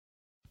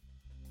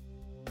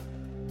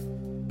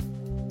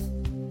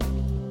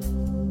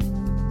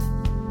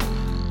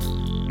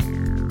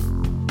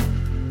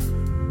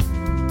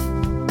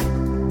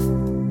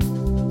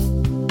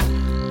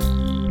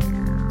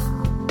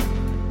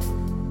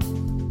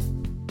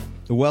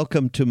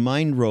Welcome to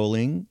Mind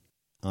Rolling.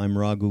 I'm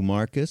Raghu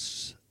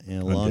Marcus,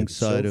 and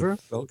alongside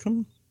of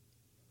welcome.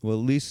 Well,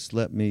 at least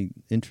let me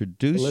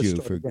introduce you,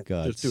 for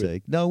God's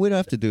sake. No, we don't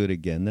have to do it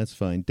again. That's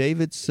fine.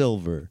 David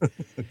Silver.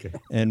 Okay.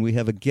 And we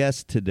have a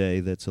guest today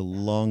that's a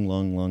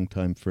long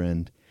time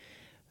friend,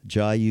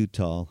 Jai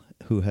Uttal,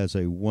 who has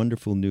a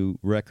wonderful new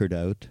record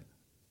out,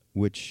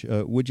 which,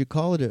 would you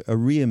call it a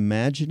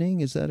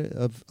reimagining? Is that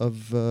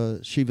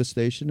of Shiva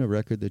Station, a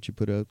record that you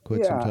put out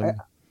quite some time ago?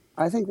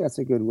 I think that's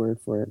a good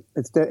word for it.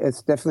 It's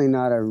definitely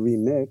not a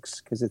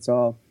remix because it's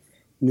all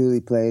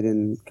newly played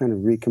and kind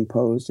of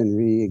recomposed and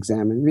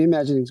re-examined.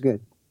 Reimagining is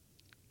good.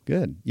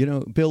 Good. You know,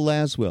 Bill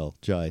Laswell,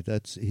 Jai,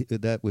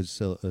 that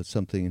was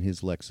something in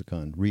his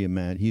lexicon.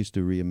 He used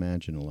to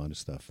reimagine a lot of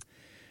stuff.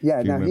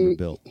 Yeah, now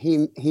Bill.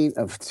 He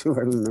do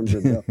I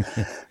remember Bill?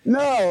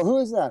 No, who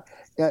is that?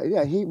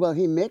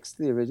 He mixed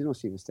the original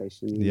Shiva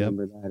Station. You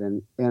remember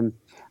that? And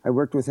I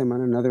worked with him on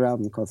another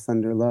album called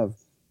Thunder Love.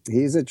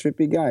 He's a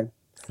trippy guy.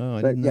 Oh,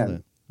 I didn't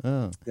know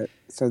that. Oh.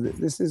 So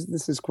this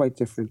is quite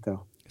different,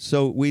 though.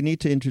 So we need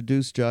to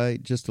introduce Jai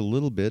just a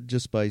little bit,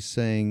 just by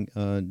saying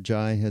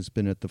Jai has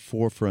been at the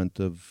forefront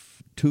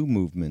of two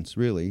movements,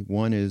 really.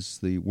 One is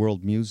the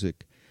world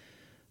music,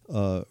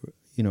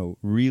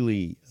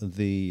 really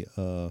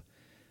the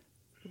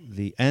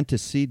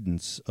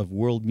antecedents of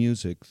world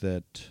music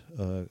that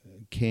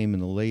came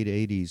in the late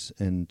 80s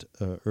and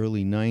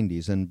early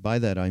 90s. And by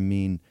that I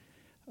mean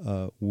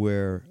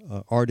where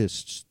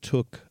artists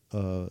took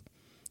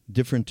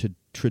different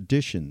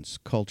traditions,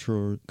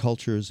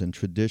 cultures and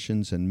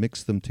traditions, and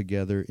mixed them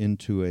together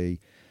into a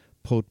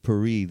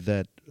potpourri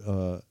that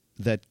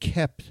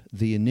kept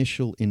the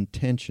initial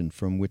intention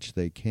from which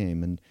they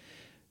came. And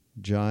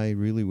Jai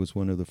really was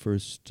one of the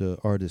first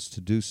artists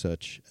to do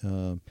such.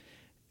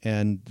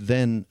 And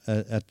then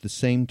at the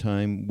same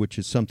time, which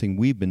is something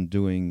we've been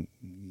doing,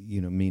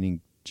 meaning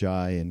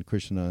Jai and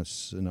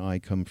Krishnas and I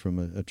come from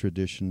a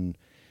tradition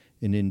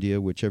in India,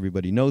 which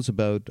everybody knows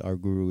about. Our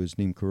guru is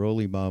Neem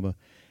Karoli Baba.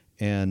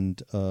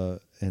 And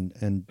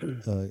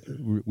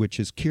which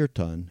is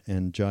kirtan,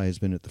 and Jai has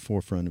been at the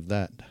forefront of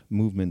that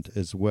movement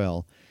as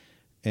well.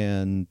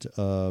 And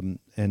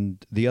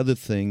the other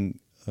thing,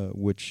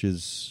 which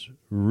is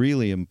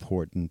really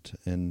important,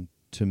 and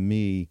to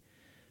me,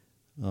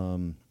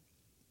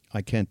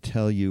 I can't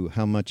tell you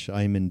how much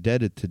I'm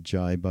indebted to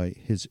Jai by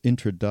his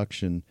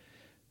introduction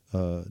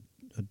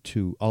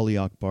to Ali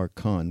Akbar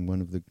Khan, one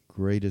of the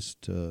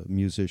greatest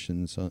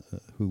musicians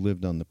who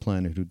lived on the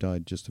planet, who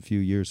died just a few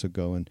years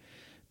ago. And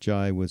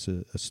Jai was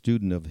a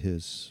student of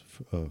his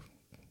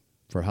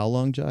for how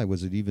long, Jai?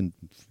 Was it even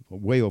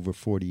way over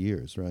 40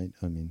 years, right?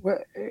 I mean, well,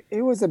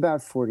 it was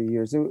about 40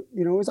 years. It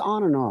was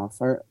on and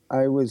off.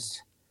 I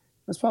was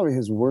probably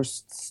his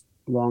worst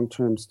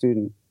long-term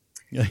student.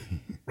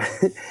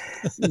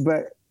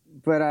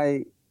 but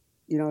I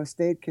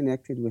stayed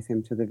connected with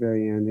him to the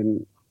very end,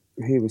 and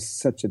he was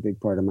such a big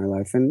part of my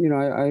life. And,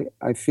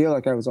 I feel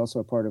like I was also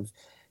a part of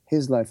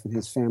his life and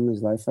his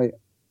family's life. I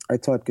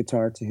taught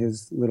guitar to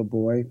his little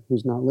boy,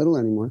 who's not little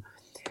anymore.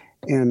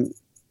 And,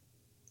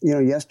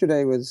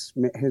 yesterday was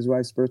his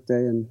wife's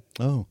birthday, and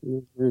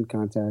we're in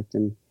contact.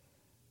 And,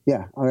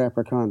 Ali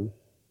Akbar Khan,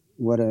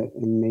 what an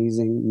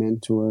amazing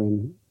mentor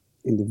and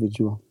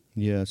individual.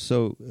 Yeah,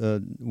 so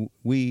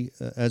we,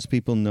 as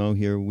people know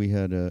here, we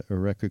had a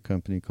record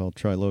company called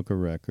Triloka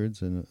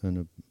Records, and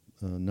a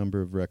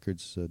number of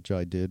records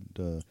Jai did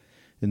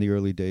in the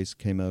early days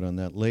came out on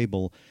that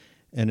label.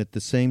 And at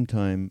the same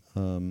time,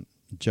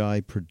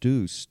 Jai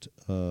produced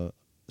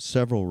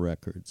several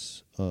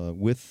records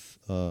with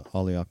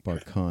Ali Akbar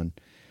Khan.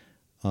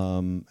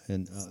 When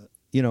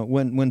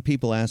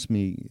people ask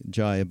me,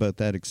 Jai, about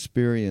that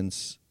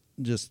experience,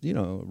 just,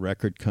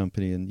 record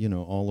company and,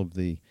 all of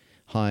the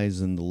highs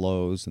and the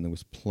lows, and there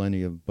was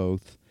plenty of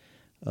both,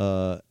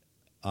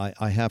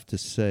 I have to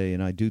say,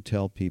 and I do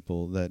tell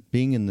people, that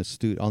being in the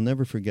studio, I'll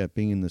never forget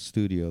being in the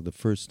studio the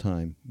first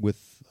time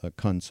with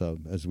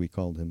Kansab, as we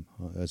called him,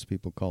 as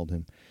people called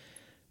him,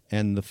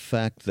 and the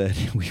fact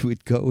that we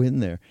would go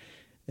in there,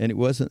 and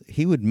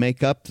he would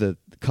make up the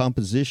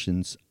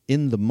compositions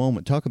in the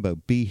moment. Talk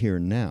about be here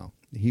now.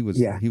 He was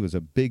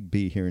a big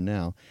be here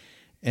now.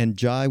 And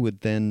Jai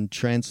would then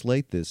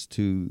translate this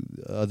to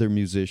other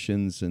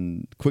musicians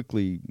and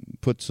quickly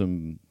put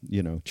some,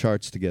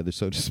 charts together,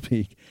 so to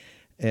speak.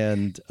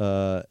 And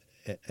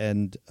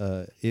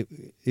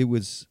it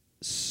was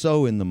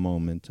so in the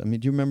moment. I mean,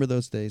 do you remember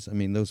those days? I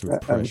mean, those were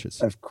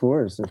precious. Of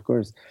course.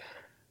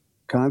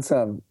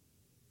 Concept,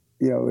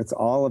 it's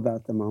all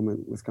about the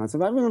moment with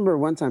Concept. I remember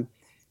one time,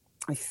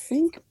 I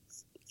think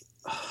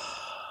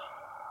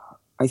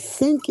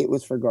it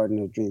was for Garden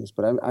of Dreams,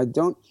 but I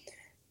don't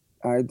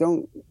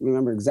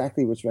remember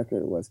exactly which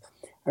record it was.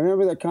 I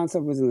remember that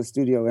Concept was in the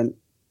studio, and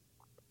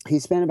he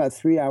spent about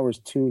 3 hours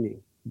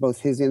tuning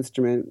both his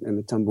instrument and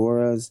the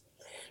tamboras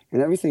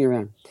and everything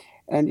around.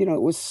 And,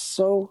 it was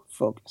so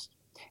focused.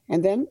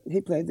 And then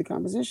he played the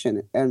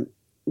composition. And,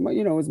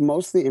 it was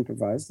mostly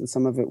improvised, and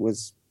some of it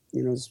was,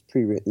 was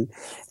pre-written.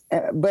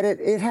 But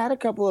it had a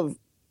couple of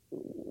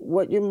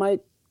what you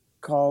might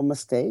call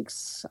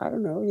mistakes. I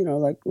don't know,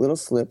 like little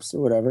slips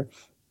or whatever.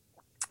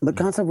 But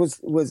Concept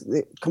was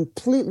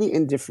completely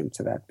indifferent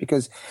to that,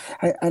 because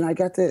I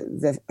got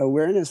the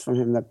awareness from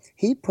him that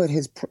he put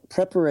his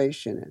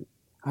preparation in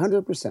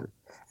 100%.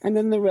 And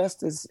then the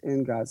rest is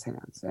in God's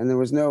hands. And there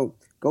was no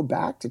go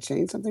back to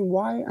change something.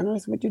 Why on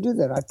earth would you do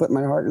that? I put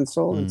my heart and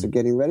soul into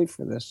getting ready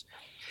for this.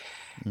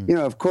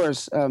 Of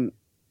course,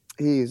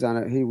 he was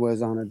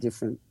on a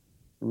different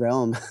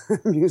realm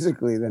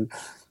musically than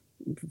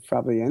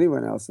probably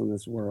anyone else in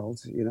this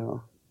world,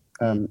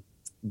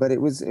 But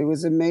it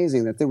was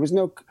amazing that there was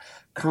no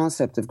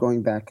concept of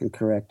going back and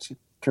correcting.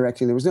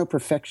 There was no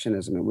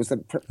perfectionism.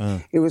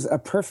 It was a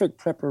perfect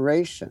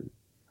preparation,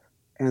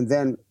 and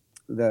then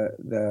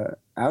the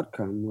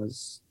outcome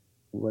was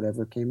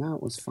whatever came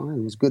out was fine.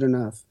 It was good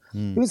enough.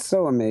 It was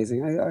so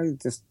amazing. I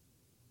just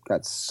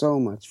got so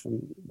much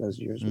from those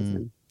years with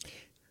him.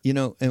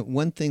 And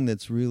one thing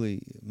that's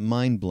really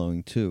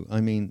mind-blowing too.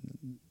 I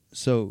mean,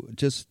 so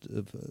just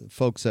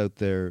folks out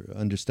there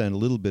understand a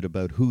little bit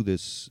about who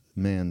this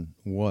man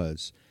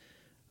was.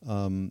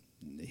 Yehudi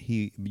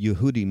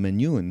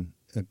Menuhin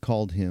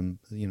called him,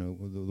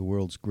 the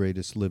world's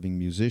greatest living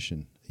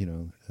musician,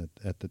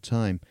 at the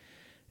time.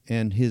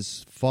 And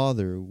his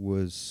father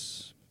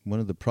was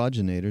one of the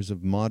progenitors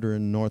of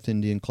modern North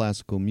Indian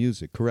classical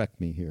music. Correct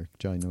me here.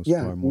 Jai knows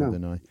far more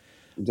than I.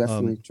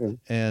 Definitely true.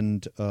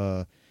 And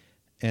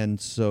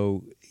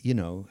so,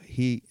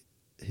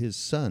 his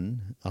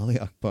son, Ali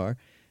Akbar,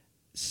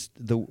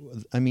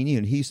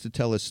 he used to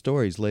tell us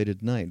stories late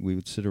at night. We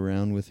would sit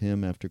around with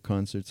him after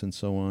concerts and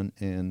so on,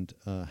 and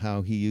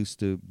how he used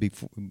to,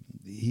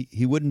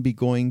 he wouldn't be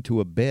going to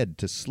a bed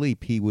to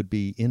sleep. He would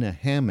be in a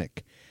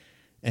hammock,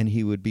 and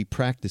he would be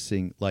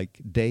practicing like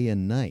day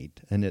and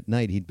night. And at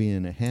night, he'd be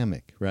in a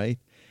hammock, right?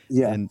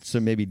 Yeah. And so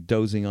maybe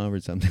dozing off or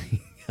something.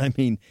 I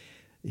mean,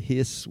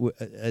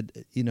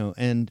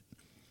 and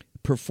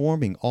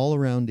performing all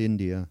around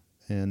India,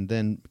 and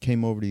then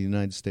came over to the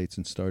United States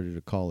and started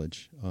a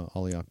college,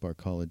 Ali Akbar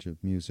College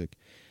of Music.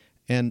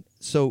 And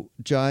so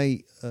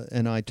Jai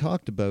and I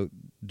talked about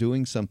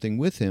doing something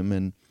with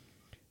him,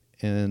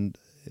 and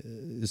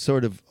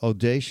sort of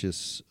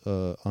audacious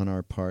on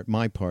our part,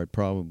 my part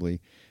probably,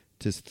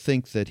 to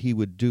think that he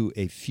would do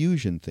a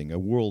fusion thing, a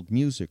world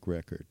music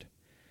record.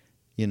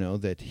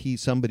 That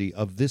somebody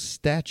of this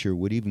stature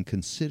would even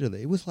consider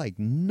that. It was like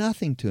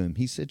nothing to him.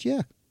 He said,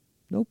 yeah,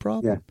 no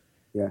problem.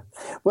 Yeah.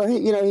 Well,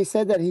 he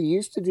said that he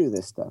used to do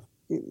this stuff,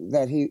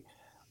 that he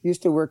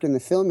used to work in the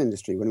film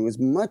industry when he was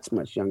much,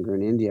 much younger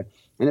in India.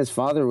 And his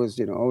father was,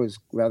 always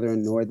rather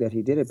annoyed that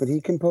he did it. But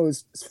he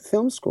composed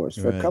film scores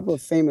for a couple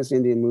of famous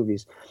Indian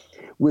movies,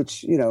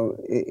 which,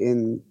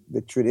 in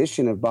the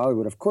tradition of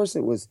Bollywood, of course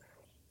it was,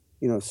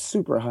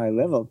 super high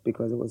level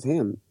because it was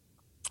him.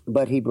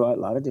 But he brought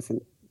a lot of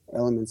different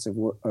elements of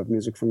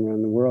music from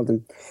around the world.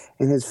 And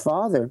his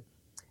father,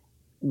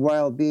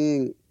 while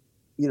being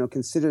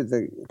considered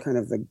the kind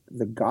of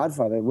the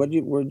godfather. What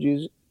word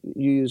you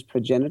use?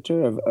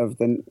 Progenitor of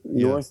the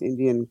North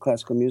Indian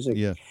classical music.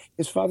 Yeah.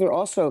 His father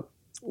also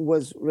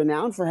was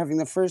renowned for having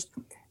the first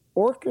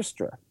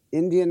orchestra,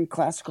 Indian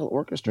classical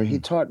orchestra. He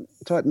taught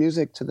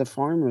music to the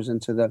farmers and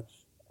to the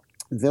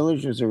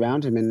villagers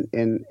around him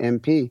in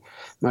MP,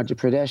 Madhya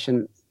Pradesh,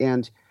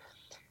 and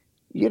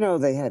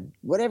they had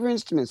whatever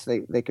instruments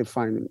they could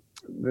find.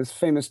 This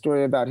famous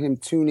story about him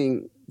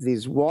tuning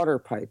these water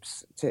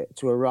pipes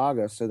to a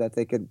raga so that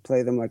they could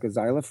play them like a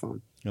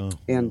xylophone.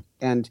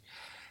 And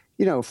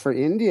for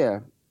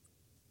India,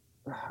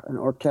 an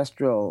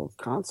orchestral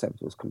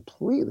concept was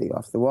completely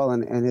off the wall.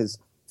 And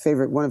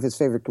one of his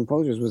favorite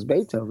composers was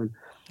Beethoven.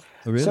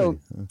 Oh, really? So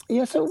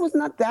it was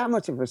not that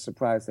much of a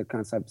surprise that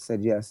Concept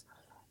said yes.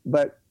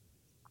 But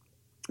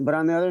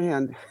on the other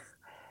hand,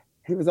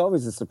 he was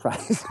always a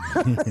surprise.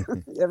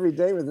 Every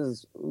day with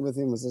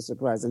him was a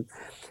surprise.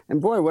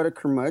 And boy, what a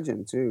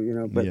curmudgeon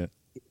too, But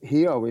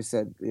he always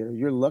said,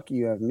 you're lucky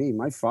you have me.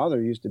 My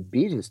father used to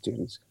beat his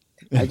students.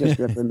 I just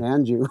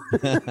reprimand you.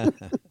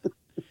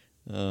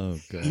 Oh,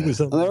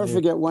 God. I'll never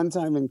forget one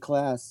time in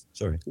class.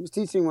 Sorry. He was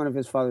teaching one of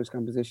his father's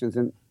compositions,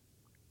 and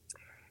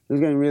he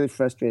was getting really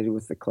frustrated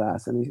with the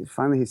class. And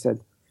finally he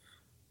said,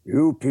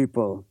 "You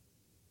people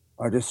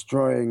are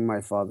destroying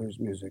my father's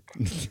music.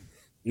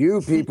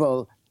 You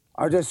people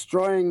are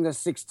destroying the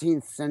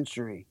 16th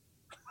century."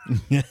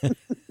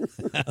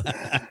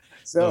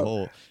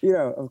 So,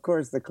 of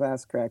course, the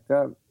class cracked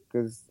up,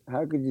 because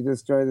how could you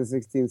destroy the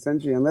 16th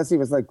century unless he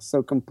was like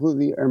so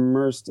completely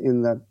immersed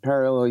in the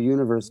parallel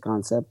universe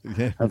concept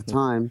of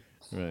time.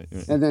 Right.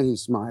 And then he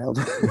smiled.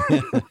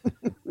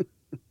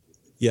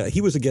 Yeah,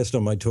 he was a guest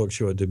on my talk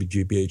show at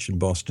WGBH in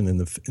Boston in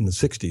the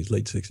 60s,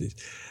 late 60s.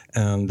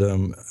 And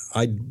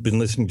I'd been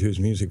listening to his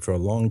music for a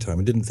long time.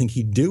 I didn't think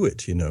he'd do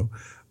it,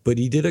 But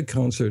he did a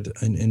concert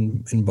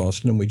in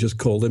Boston, and we just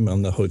called him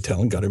on the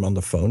hotel and got him on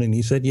the phone, and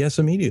he said yes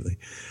immediately.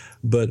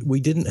 But we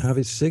didn't have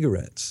his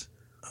cigarettes,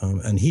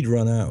 and he'd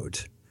run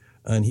out,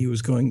 and he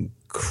was going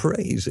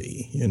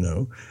crazy,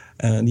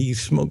 And he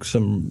smoked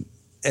some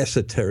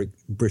esoteric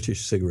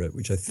British cigarette,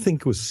 which I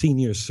think was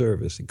Senior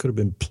Service. It could have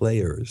been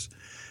Players.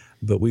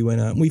 But we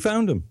went out and we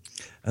found him.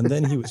 And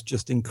then he was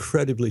just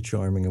incredibly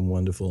charming and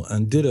wonderful,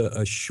 and did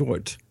a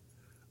short,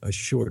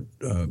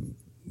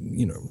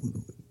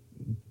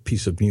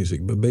 piece of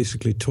music, but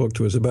basically talked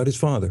to us about his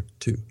father,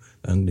 too.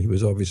 And he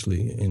was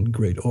obviously in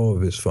great awe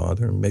of his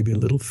father, and maybe a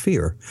little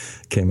fear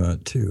came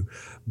out, too.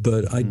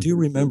 But I do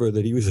remember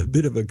that he was a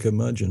bit of a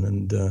curmudgeon,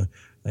 and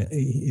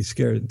he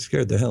scared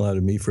the hell out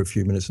of me for a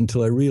few minutes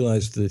until I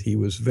realized that he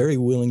was very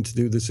willing to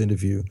do this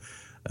interview.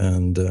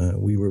 And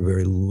we were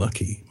very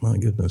lucky, my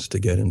goodness, to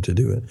get him to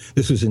do it.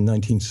 This was in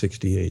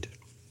 1968.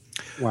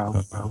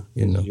 Wow.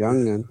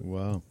 Young then.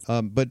 Wow.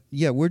 But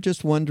yeah, we're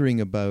just wondering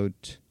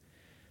about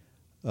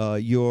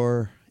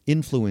your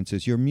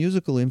influences, your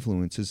musical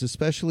influences,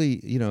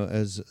 especially,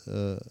 as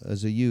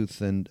a youth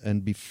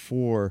and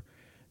before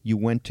you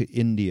went to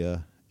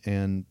India,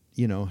 and,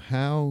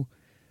 how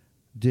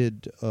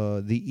did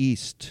the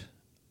East,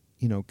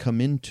 come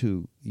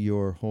into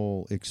your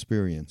whole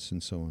experience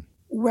and so on?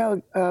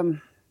 Well,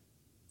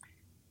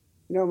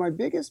 my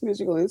biggest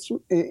musical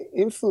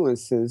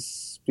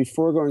influences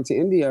before going to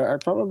India are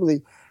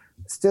probably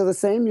still the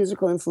same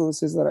musical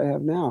influences that I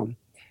have now.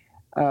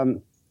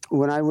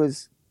 When I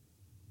was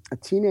a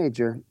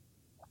teenager,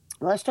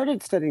 I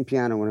started studying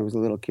piano when I was a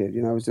little kid.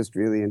 I was just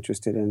really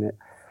interested in it.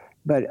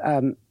 But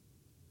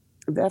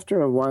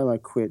after a while, I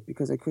quit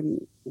because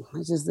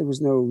there was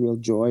no real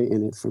joy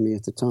in it for me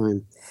at the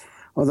time.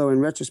 Although in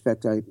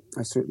retrospect, I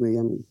certainly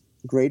am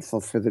grateful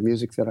for the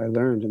music that I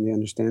learned and the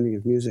understanding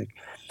of music.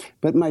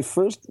 But my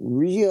first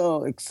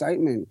real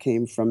excitement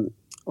came from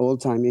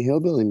old-timey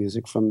hillbilly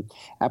music, from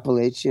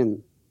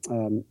Appalachian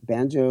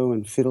banjo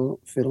and fiddle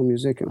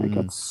music, and I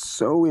got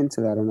so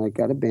into that, and I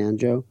got a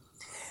banjo,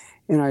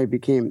 and I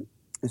became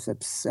this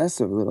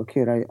obsessive little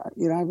kid. I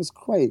was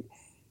quite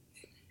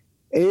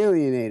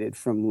alienated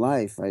from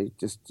life. I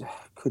just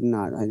could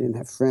not. I didn't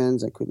have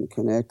friends. I couldn't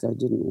connect. I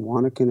didn't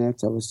want to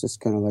connect. I was just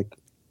kind of like,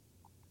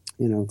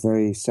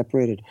 very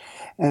separated,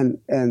 and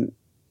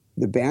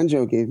the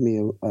banjo gave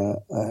me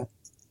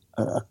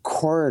a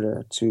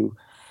corridor to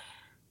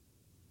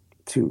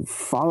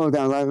follow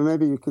down life.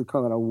 Maybe you could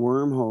call it a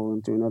wormhole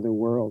into another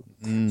world.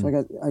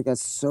 So I got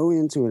so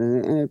into it,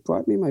 and it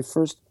brought me my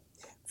first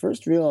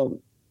real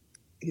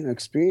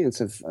experience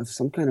of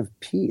some kind of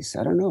peace.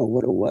 I don't know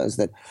what it was,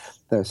 that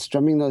the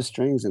strumming those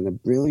strings and the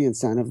brilliant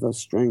sound of those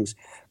strings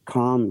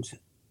calmed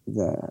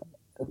the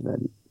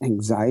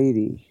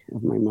anxiety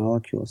of my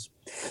molecules.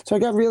 So I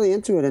got really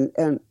into it,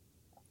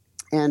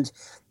 and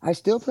I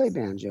still play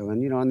banjo.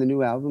 And on the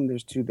new album,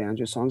 there's 2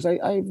 banjo songs.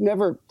 I've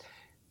never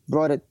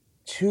brought it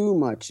too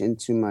much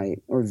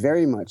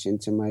very much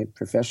into my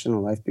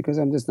professional life because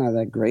I'm just not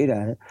that great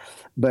at it.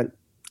 But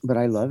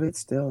I love it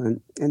still.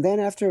 And then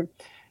after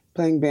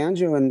playing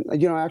banjo, and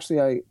actually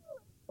I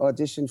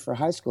auditioned for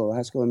high school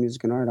of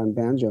music and art on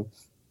banjo,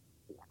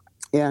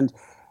 and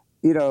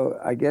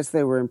I guess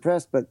they were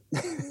impressed, but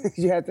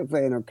you had to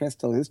play an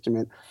orchestral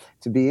instrument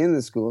to be in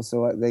the school.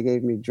 So they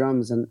gave me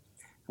drums, and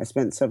I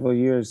spent several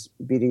years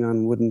beating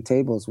on wooden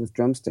tables with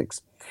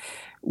drumsticks,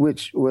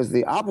 which was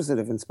the opposite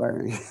of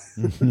inspiring.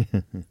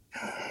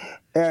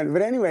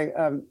 But anyway,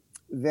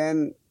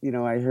 then,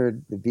 I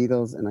heard the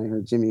Beatles, and I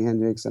heard Jimi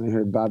Hendrix, and I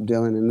heard Bob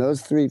Dylan, and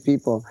those 3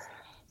 people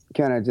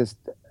kind of just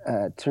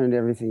turned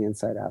everything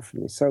inside out for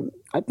me. So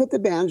I put the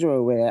banjo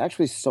away. I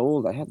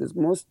had this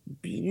most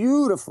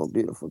beautiful,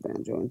 beautiful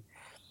banjo. And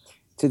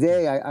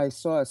today I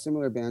saw a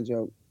similar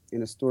banjo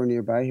in a store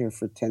nearby here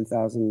for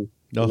 $10,000,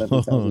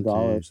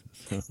 $11,000.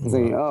 I was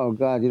thinking, oh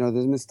God,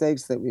 there's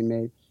mistakes that we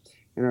made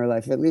in our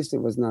life. At least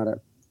it was not a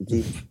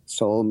deep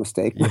soul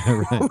mistake.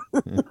 Yeah, right.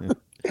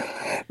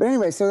 But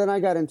anyway, so then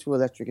I got into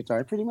electric guitar.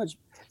 I pretty much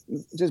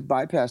just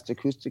bypassed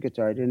acoustic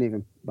guitar. I didn't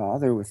even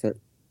bother with it.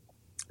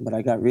 But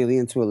I got really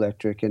into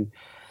electric and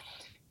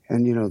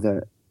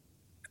the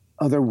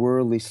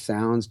otherworldly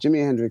sounds.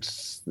 Jimi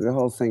Hendrix, the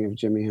whole thing of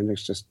Jimi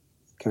Hendrix just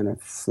kind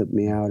of flipped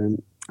me out,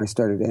 and I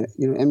started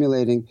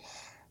emulating,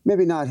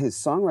 maybe not his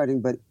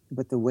songwriting,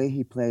 but the way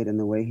he played and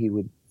the way he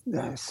would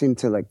seem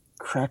to like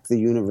crack the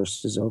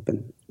universes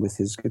open with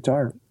his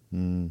guitar.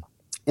 And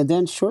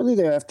then shortly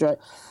thereafter,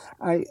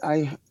 I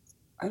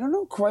don't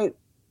know quite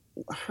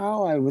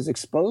how I was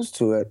exposed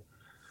to it.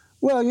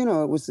 Well,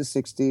 it was the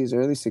 60s,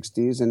 early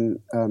 60s, and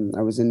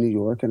I was in New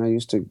York, and I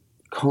used to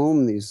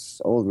comb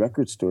these old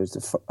record stores, the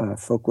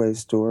Folkways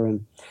store,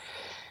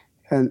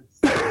 and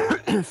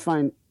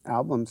find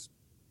albums.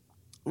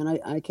 And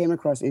I came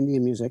across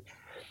Indian music.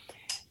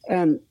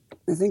 And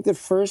I think the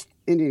first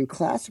Indian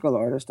classical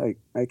artist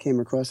I came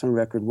across on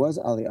record was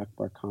Ali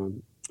Akbar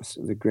Khan,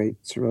 the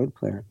great sarod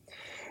player.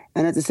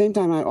 And at the same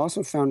time, I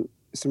also found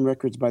some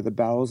records by the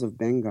Bowels of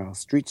Bengal,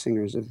 street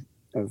singers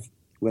of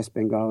West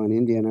Bengal and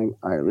India, and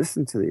I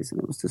listened to these,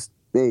 and it was just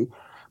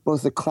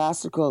both the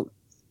classical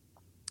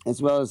as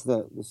well as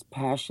this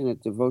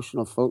passionate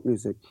devotional folk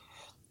music,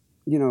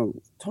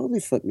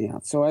 totally flipped me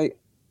out. So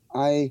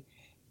I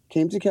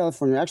came to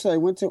California. Actually, I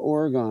went to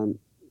Oregon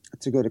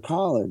to go to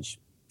college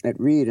at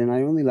Reed, and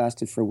I only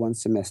lasted for 1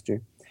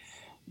 semester.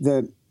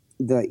 The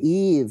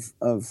eve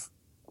of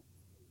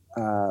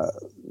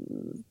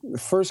the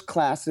first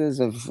classes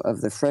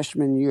of the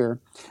freshman year,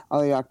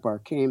 Ali Akbar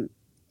came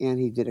and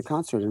he did a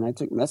concert, and I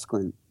took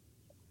mescaline.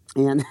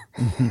 And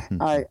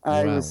I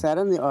Wow. was sat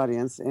in the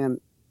audience, and,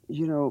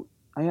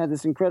 I had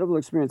this incredible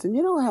experience. And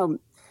you know how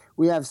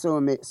we have so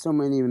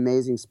many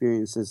amazing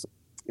experiences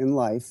in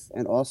life,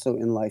 and also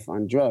in life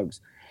on drugs.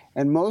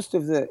 And most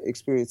of the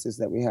experiences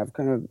that we have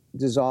kind of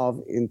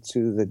dissolve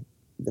into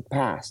the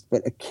past.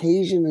 But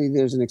occasionally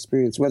there's an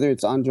experience, whether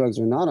it's on drugs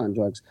or not on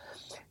drugs,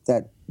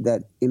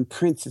 that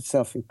imprints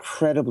itself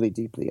incredibly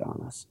deeply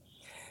on us.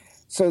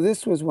 So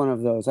this was one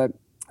of those.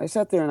 I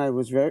sat there and I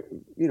was very,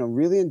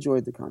 really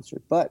enjoyed the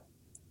concert. But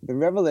the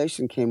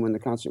revelation came when the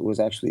concert was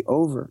actually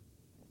over.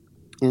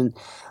 And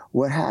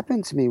what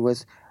happened to me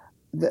was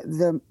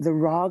the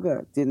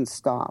raga didn't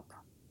stop.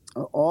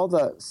 All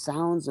the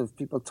sounds of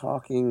people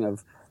talking,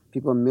 of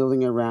people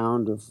milling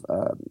around, of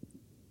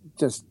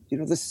just,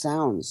 the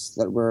sounds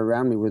that were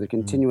around me were the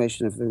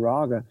continuation of the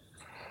raga.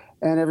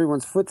 And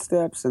everyone's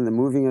footsteps and the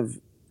moving of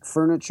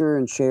furniture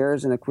and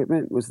chairs and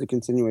equipment was the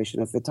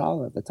continuation of the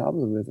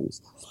tabla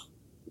rhythms.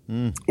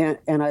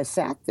 And I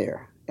sat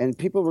there, and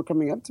people were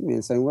coming up to me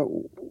and saying,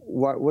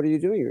 what are you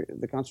doing?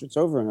 The concert's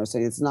over. And I was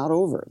saying, it's not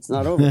over. It's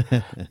not over.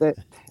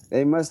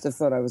 They must have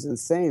thought I was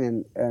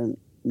insane, and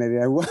maybe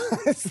I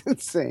was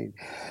insane.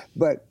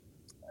 But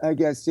I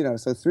guess,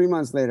 so 3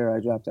 months later, I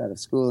dropped out of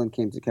school and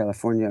came to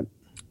California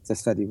to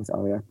study with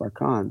Ali Akbar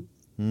Khan.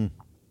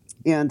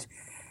 And,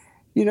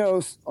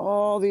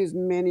 all these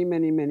many,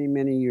 many, many,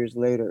 many years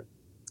later,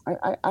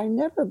 I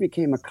never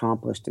became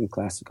accomplished in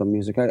classical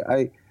music.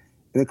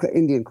 The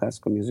Indian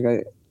classical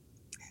music.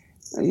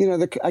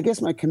 I guess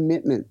my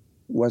commitment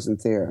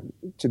wasn't there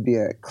to be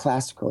a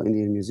classical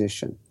Indian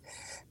musician,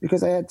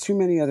 because I had too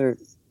many other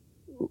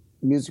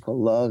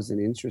musical loves and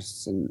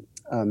interests. And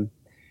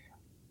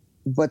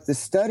but the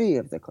study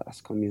of the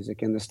classical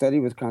music and the study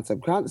with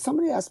Kansab.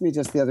 Somebody asked me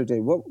just the other day,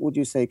 what would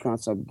you say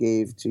Kansab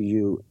gave to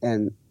you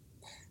and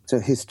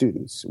to his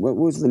students? What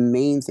was the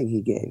main thing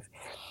he gave?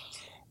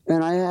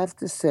 And I have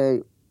to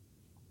say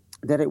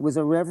that it was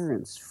a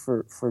reverence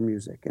for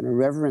music, and a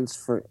reverence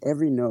for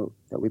every note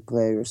that we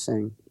play or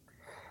sing,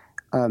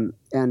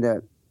 and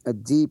a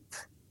deep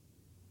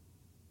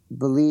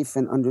belief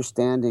and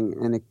understanding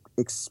and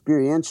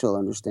experiential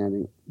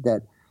understanding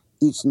that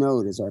each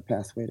note is our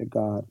pathway to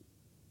God.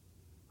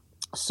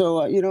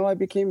 So, I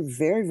became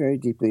very, very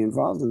deeply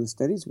involved in the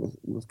studies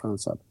with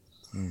Kansab.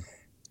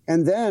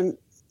 And then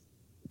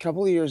a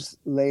couple of years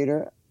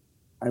later,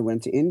 I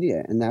went to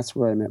India, and that's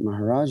where I met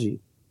Maharaji.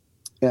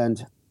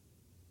 And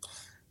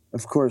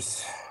of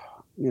course,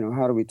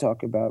 how do we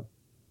talk about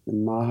the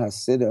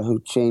Mahasiddha who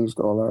changed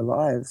all our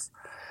lives?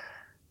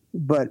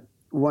 But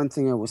one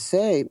thing I will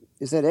say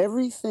is that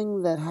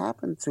everything that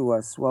happened to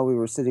us while we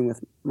were sitting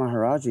with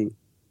Maharaji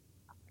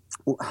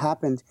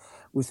happened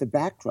with the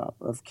backdrop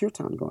of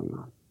kirtan going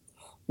on.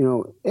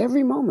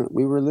 Every moment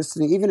we were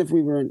listening, even if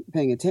we weren't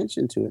paying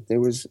attention to it,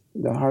 there was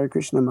the Hare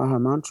Krishna Maha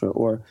Mantra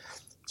or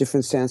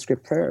different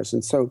Sanskrit prayers.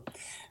 And so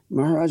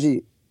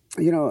Maharaji,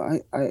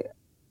 I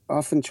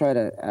often try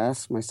to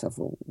ask myself,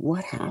 well,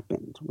 what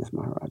happened with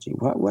Maharaji?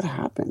 What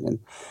happened? And,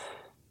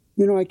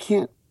 I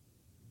can't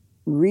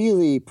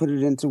really put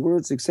it into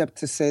words except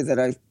to say that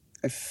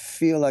I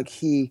feel like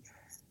he,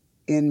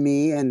 in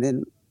me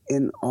and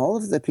in all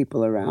of the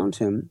people around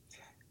him,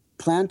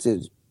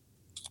 planted.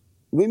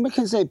 We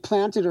can say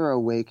planted or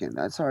awakened.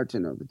 That's hard to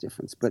know the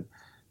difference. But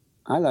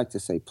I like to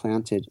say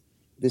planted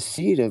the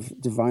seed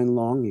of divine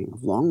longing,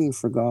 of longing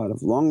for God,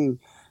 of longing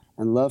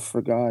and love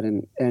for God.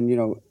 And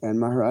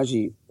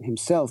Maharaji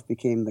himself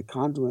became the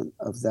conduit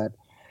of that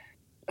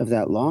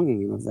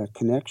longing and of that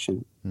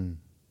connection. And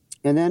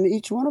then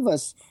each one of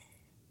us,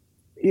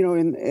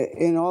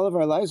 in all of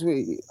our lives,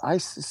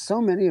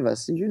 so many of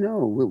us,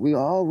 we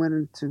all went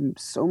into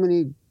so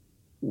many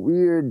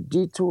weird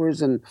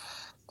detours and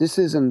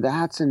thises and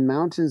that's and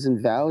mountains and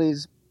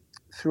valleys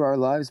through our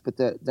lives. But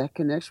that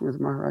connection with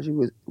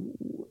Maharaji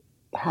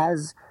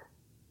has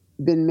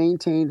been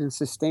maintained and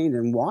sustained.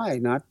 And why?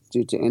 Not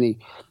due to any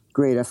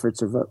great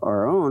efforts of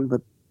our own,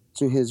 but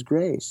to his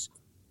grace.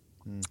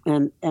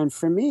 And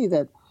for me,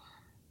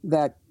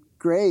 that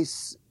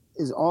grace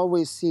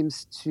always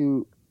seems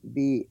to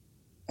be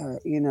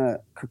in a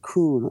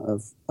cocoon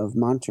of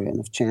mantra and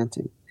of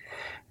chanting.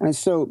 And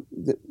so,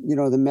 the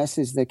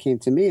message that came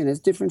to me, and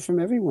it's different from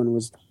everyone,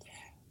 was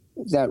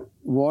that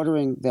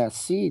watering that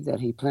seed that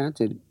he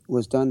planted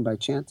was done by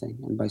chanting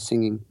and by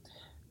singing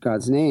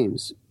God's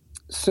names.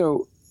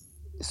 So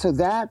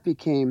that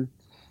became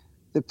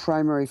the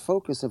primary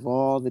focus of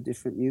all the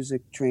different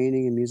music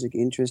training and music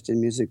interest and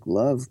music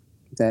love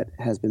that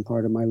has been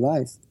part of my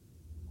life.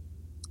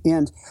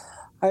 And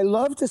I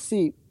love to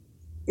see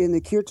in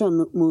the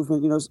kirtan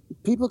movement,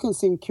 people can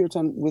sing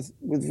kirtan with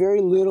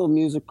very little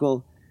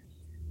musical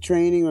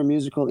training or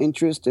musical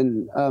interest,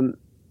 and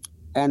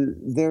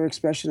their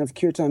expression of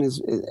kirtan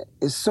is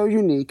so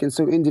unique and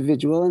so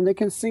individual, and they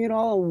can sing it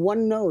all on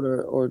one note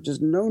or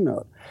just no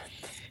note.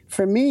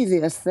 For me,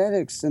 the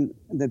aesthetics and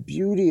the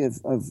beauty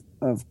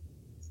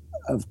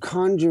of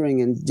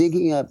conjuring and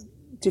digging up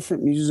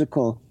different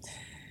musical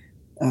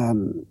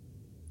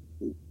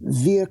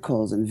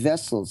vehicles and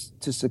vessels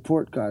to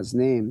support God's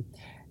name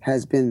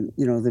has been,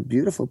 the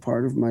beautiful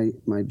part of my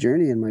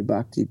journey and my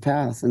bhakti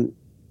path. And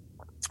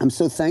I'm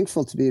so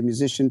thankful to be a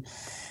musician,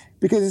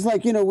 because it's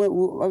like, I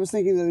was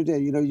thinking the other day,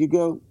 you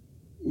go,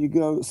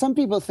 some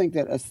people think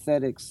that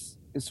aesthetics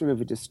is sort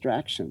of a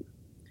distraction,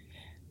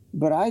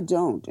 but I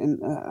don't. And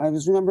I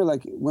remember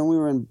like when we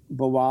were in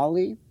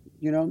Bawali,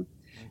 and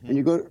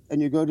you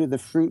go to the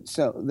fruit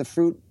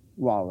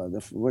wala,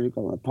 what do you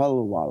call it?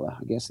 Palo wala,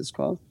 I guess it's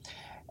called.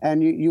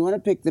 And you want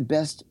to pick the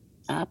best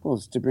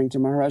apples to bring to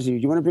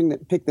Maharaji. You want to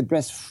pick the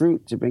best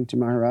fruit to bring to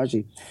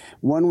Maharaji.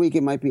 One week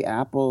it might be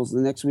apples,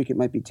 the next week it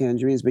might be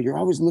tangerines, but you're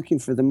always looking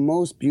for the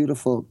most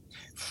beautiful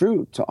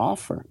fruit to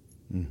offer.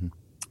 Mm-hmm.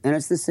 And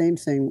it's the same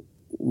thing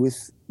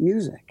with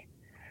music.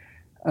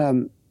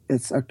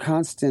 It's a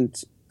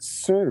constant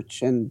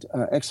search and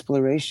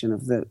exploration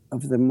of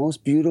the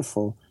most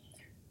beautiful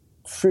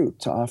fruit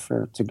to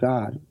offer to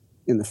God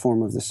in the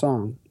form of the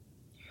song.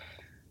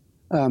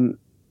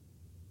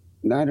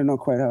 I don't know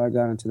quite how I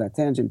got into that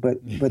tangent, but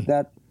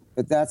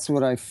that's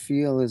what I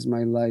feel is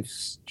my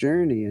life's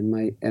journey and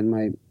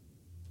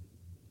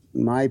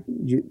my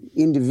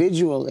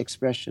individual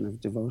expression of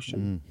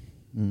devotion.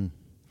 Mm.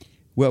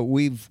 Well,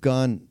 we've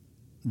gone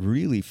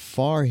really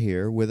far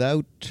here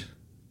without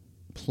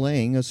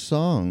playing a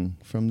song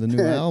from the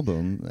new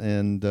album,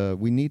 and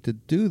we need to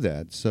do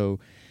that. So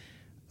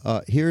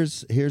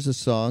here's a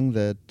song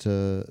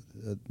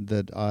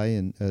that I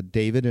and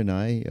David and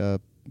I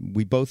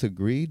we both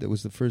agreed that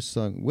was the first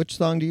song. Which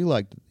song do you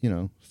like?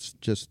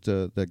 Just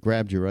that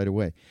grabbed you right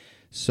away.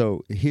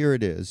 So here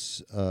it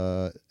is,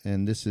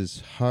 and this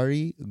is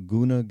Hari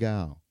Guna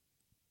Gao.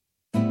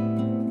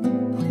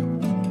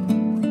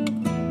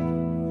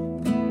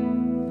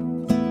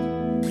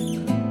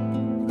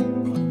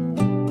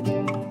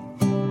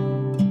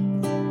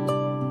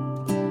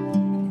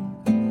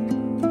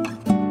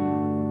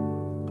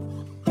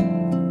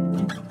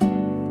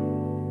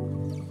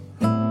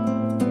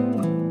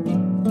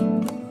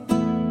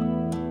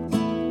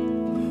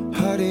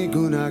 Hari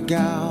Guna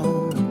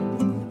Gao,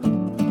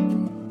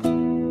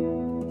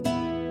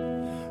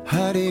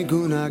 Hari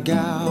Guna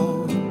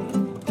Gao,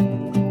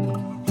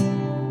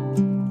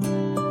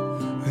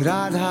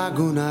 Radha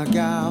Guna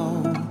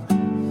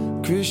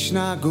Gao,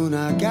 Krishna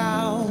Guna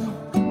Gao,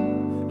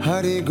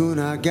 Hari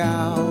Guna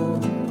Gao.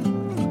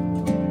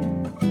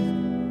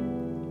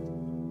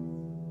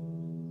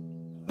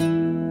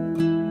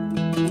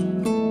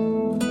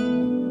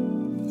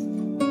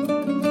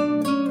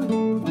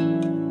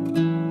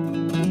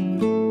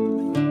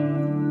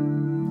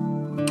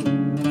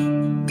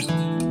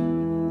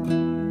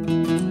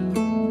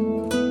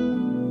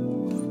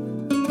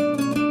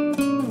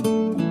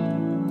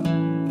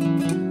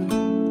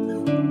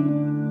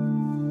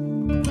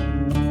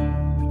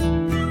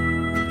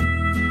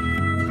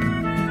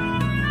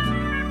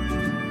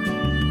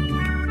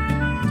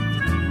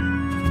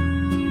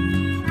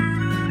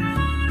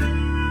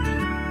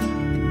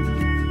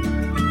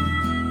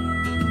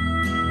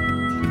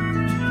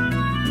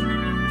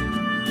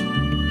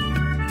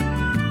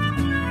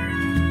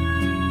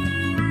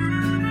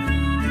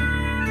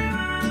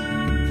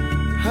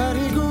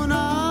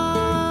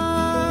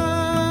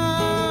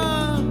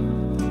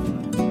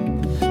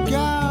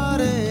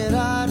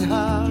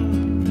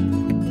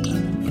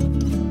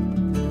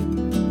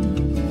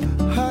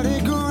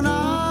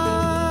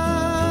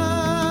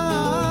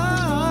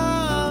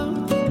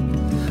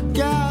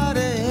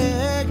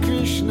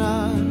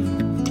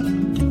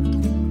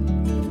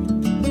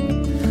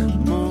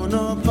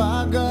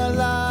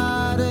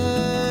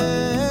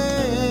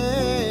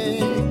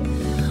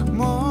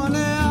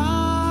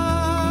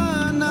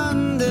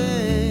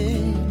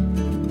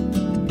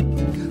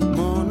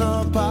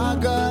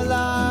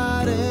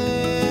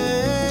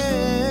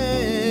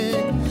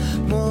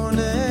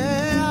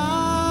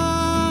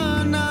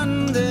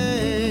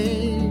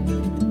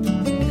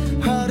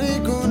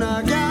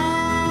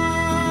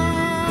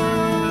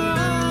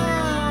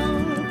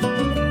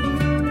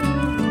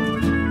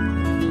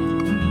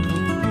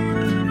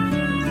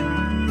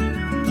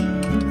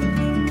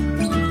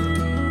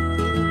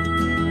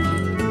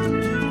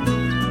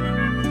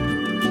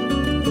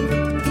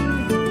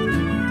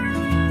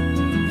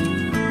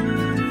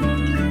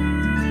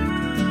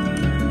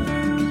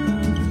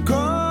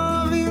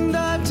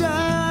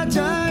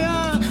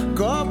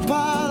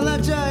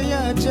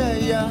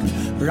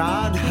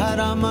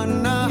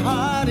 Radharamana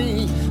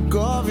Hari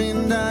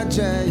Govinda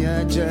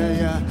Jaya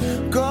Jaya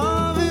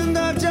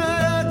Govinda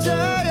Jaya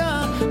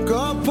Jaya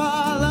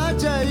Gopala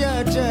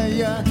Jaya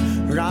Jaya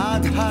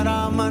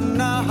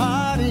Radharamana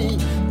Hari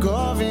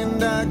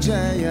Govinda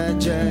Jaya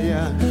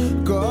Jaya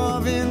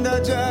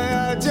Govinda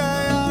Jaya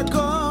Jaya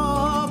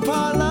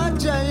Gopala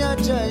Jaya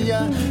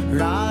Jaya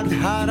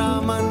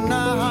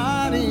Radharamana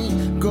Hari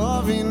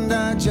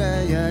Govinda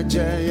Jaya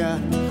Jaya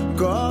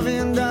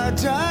Govinda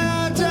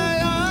Jaya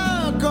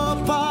Jaya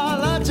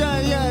Gopala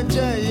Jaya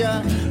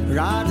Jaya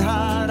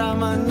Radha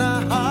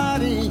Ramana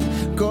Hari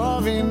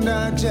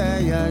Govinda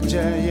Jaya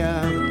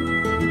Jaya.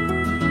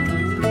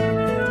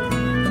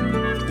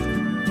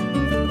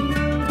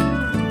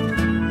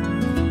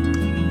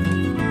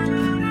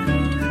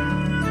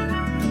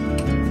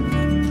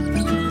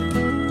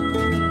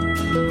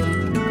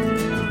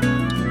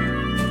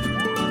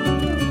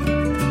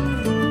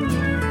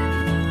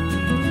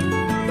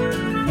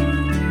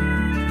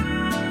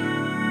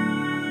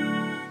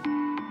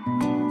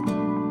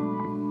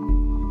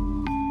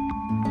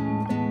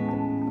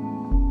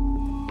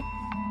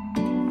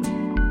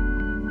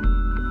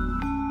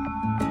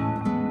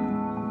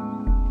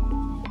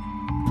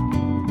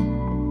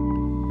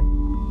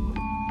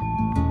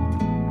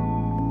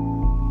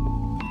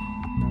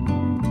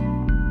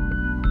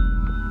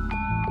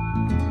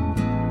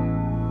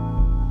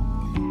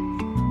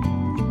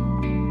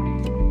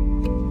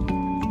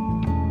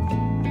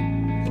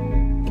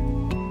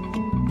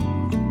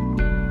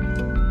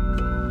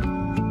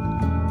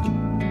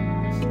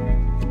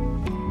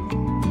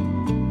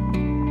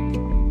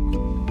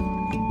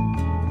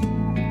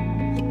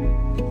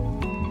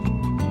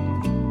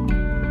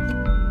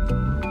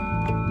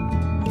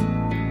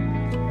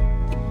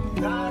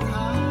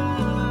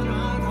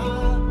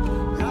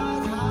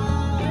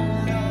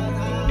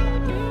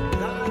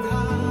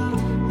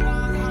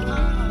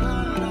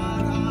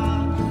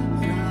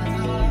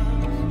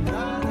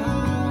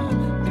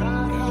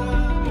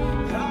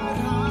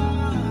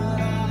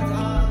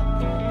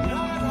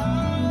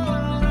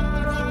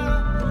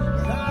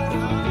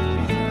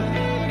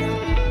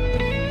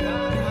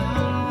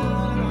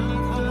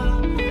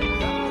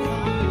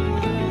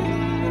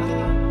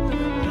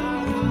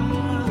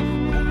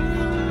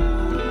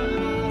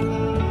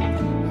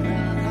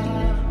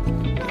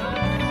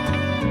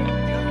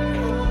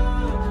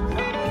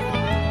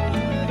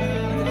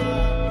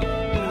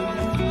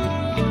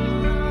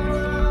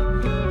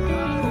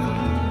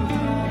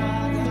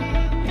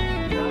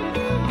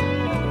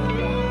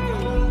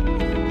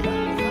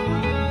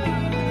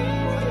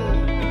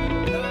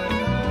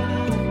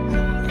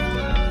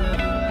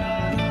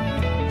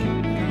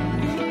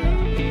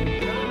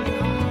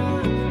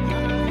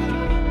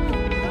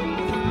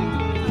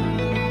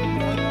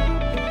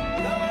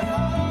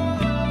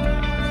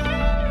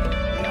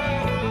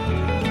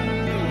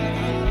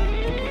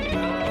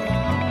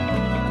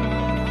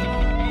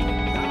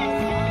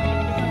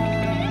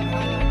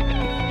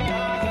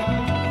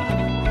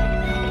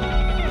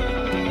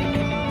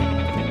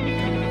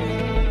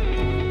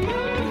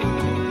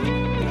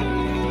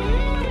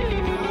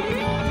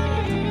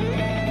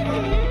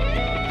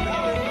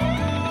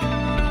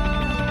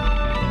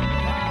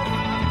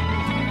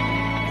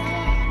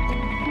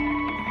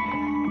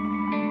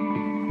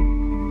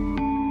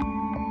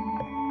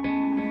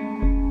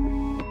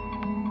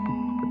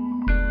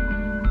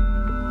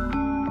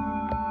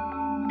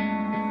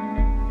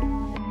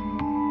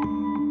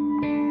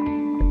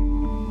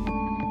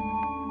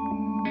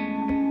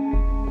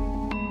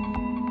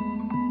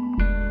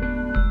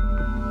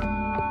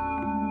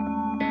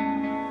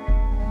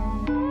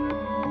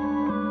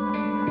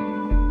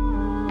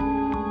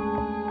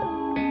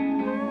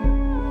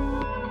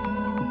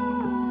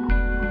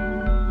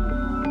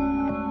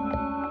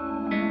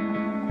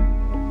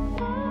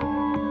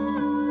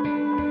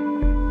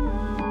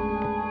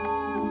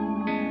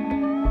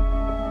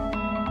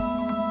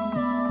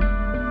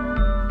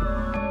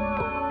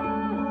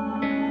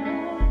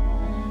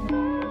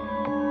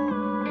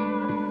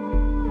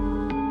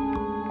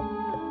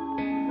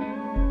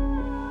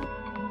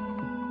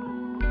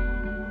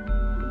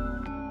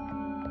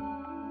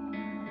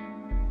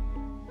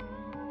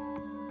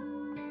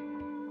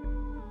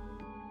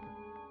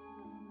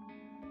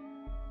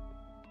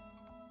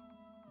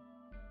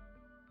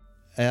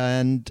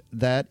 And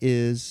that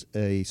is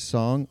a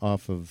song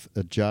off of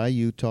Jai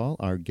Uttal,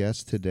 our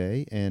guest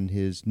today, and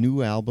his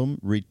new album,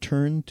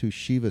 Return to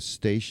Shiva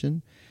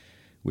Station,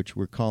 which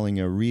we're calling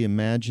a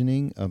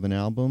reimagining of an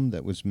album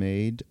that was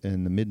made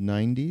in the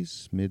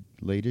mid-90s,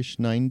 late-ish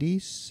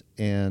 90s.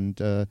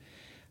 And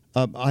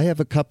I have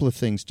a couple of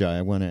things, Jai,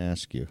 I want to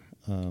ask you.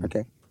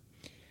 Okay.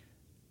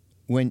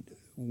 When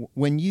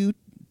you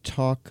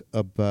talk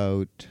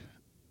about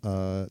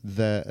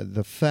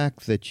the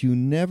fact that you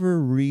never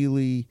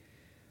really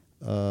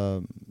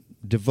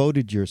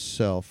devoted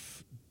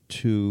yourself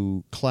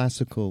to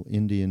classical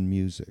Indian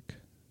music,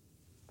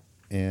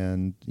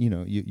 and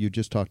you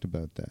just talked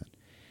about that,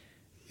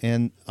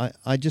 and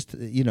I just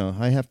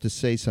I have to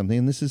say something,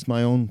 and this is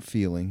my own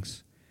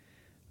feelings.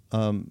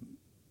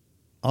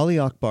 Ali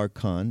Akbar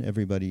Khan,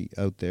 everybody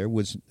out there,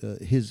 was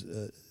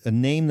a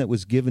name that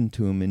was given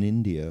to him in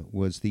India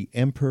was the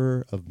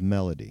Emperor of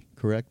Melody.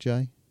 Correct,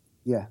 Jai?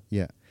 Yeah.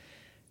 Yeah.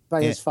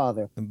 By his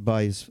father.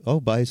 By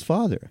his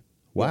father.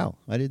 Wow,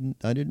 I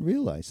didn't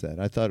realize that.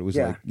 I thought it was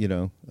like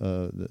the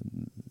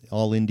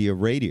All India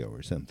Radio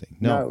or something.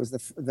 No, it was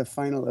the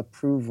final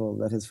approval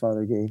that his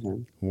father gave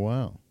him.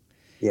 Wow.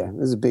 Yeah, it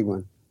was a big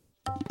one.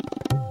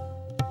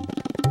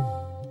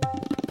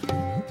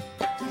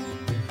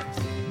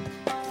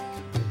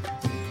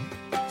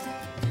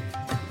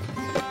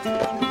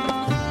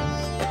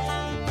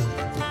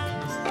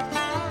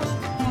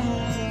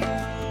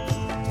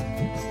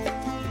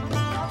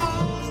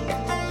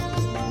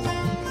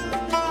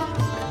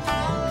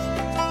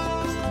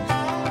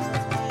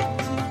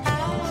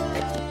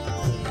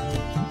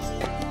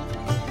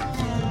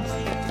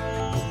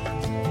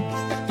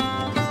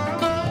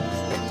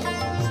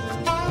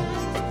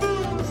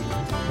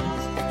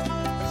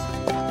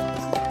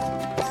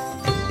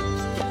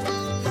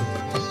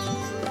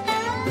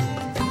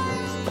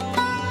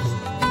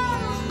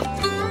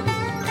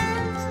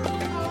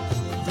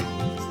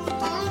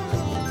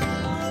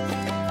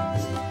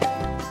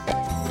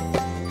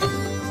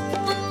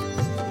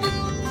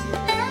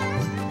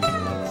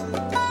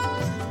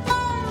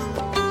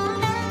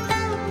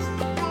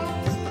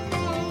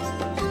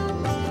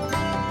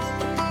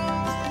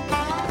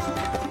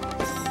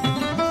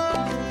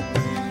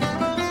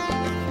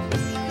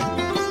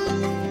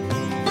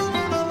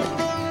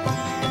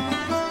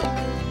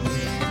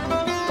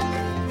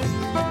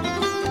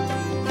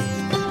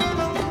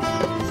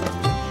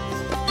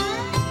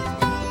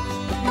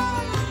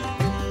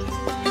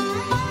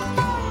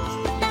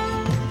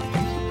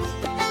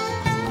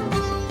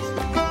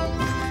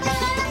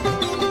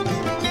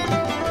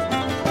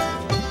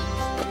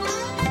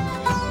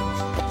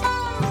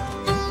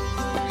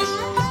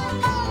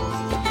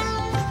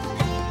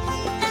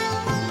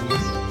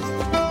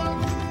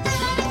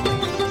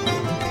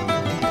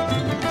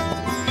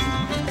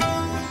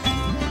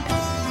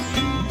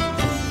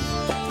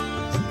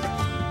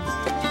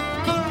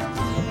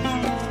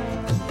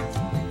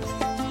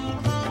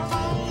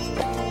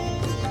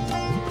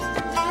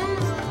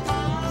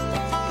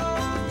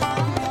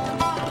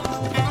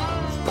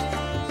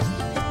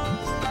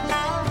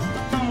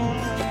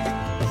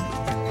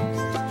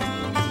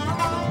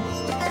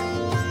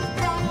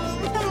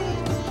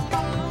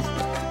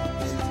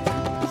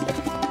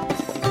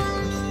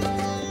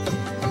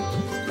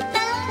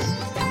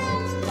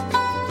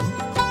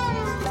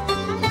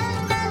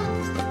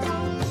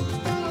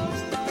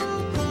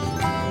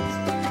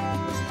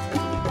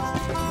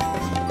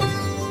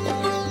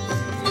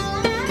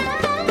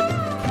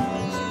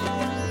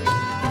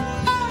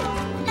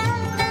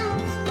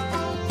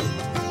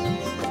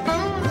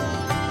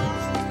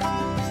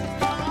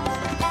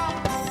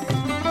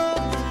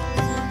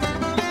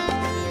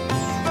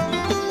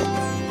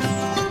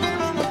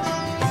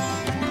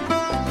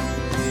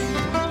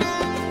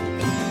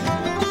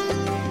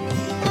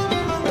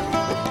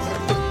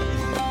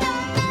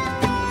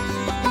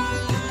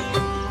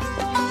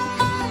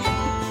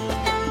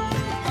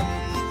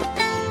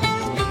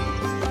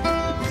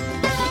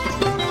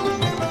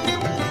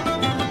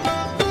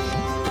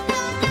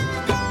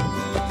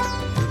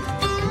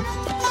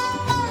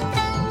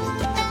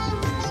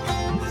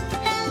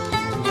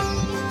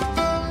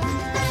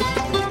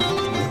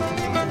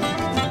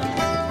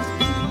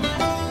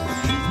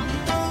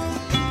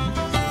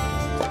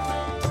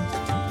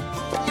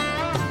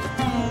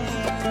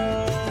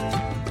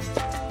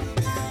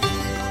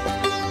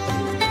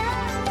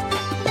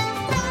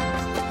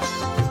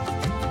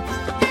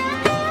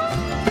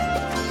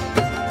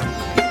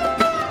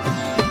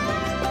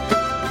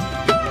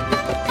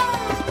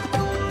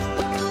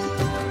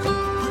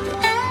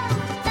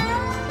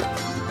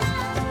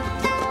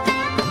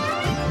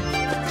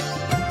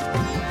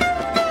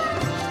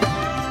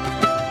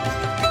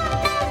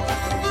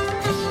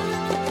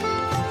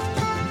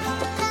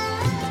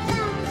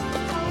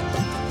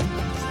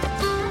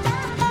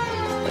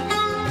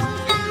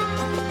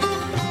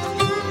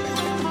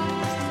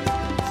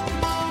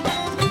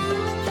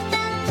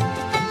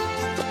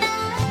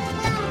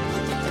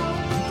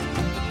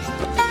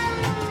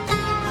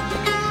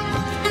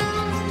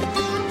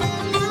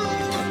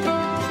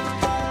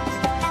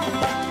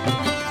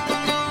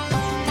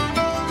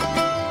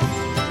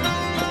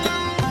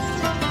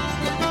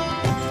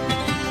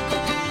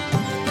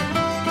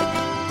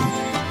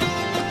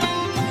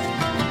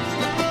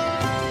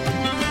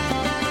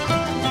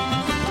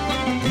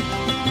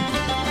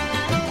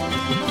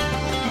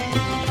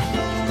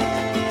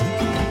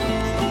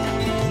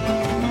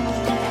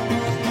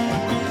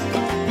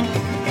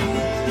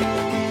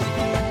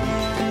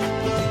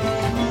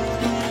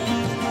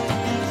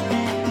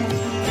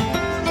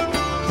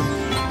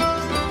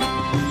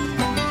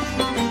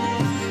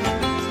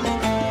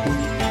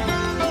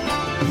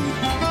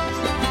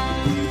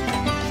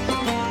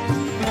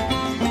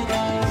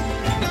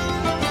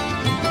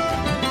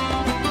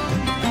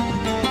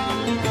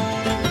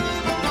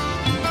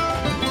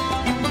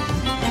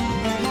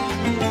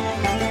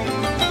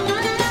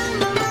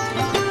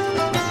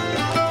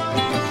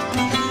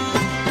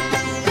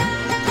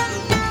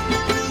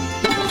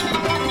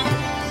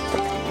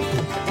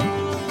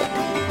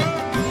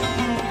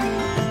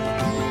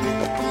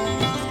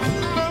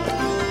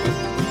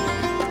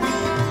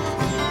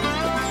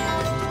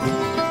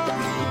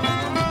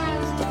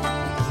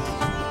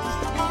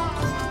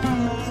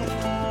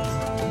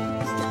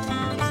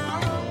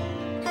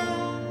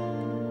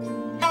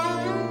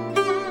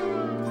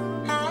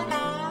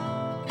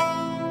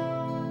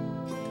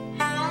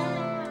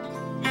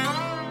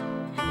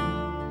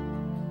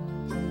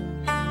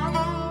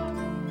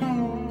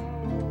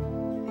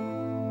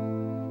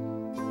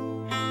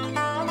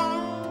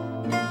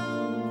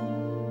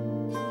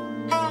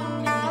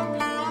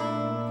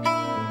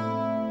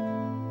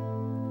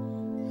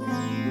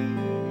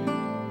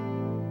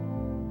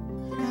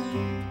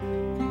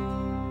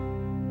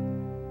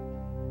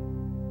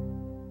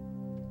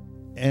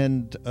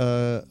 And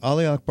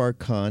Ali Akbar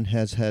Khan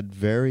has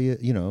had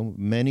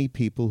many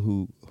people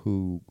who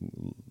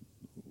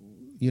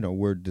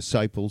were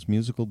disciples,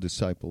 musical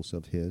disciples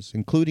of his,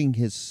 including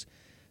his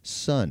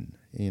son.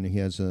 He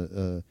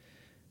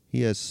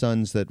has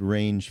sons that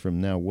range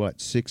from now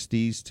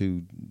 60s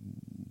to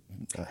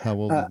how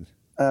old?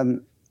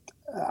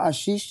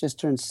 Ashish just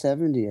turned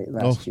 78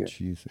 last year.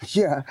 Jesus.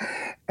 Yeah,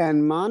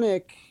 and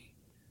Manik,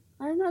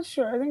 I'm not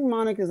sure. I think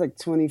Manik is like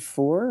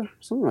 24,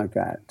 something like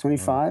that.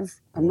 25.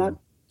 I'm not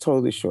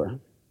totally sure.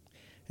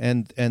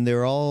 And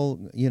they're all,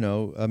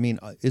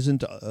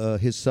 isn't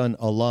his son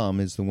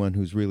Alam is the one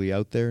who's really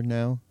out there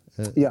now?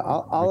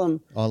 Alam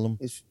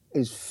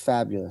is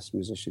fabulous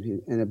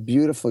musician and a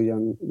beautiful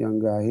young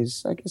guy.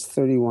 He's, I guess,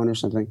 31 or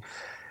something.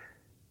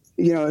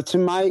 To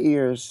my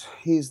ears,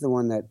 he's the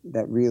one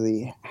that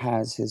really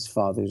has his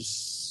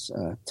father's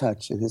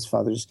touch and his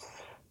father's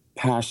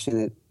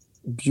passionate,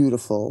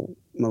 beautiful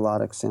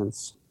melodic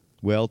sense.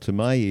 Well, to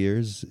my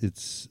ears,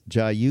 it's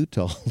Jai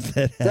Uttal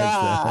that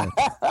has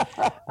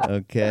that.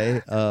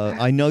 Okay.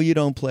 I know you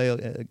don't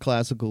play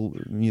classical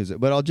music,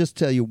 but I'll just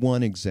tell you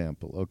one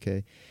example,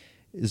 okay?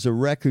 Is a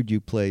record you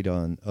played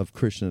on of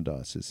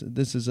Krishnadas's.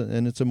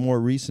 And it's a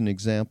more recent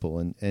example,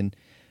 and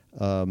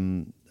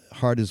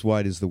Heart as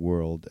Wide as the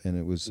World, and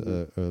it was,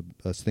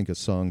 I think, a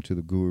song to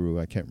the Guru.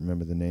 I can't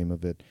remember the name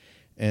of it.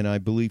 And I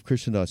believe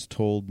Krishnadas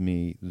told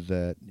me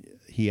that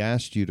he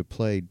asked you to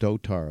play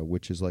Dotara,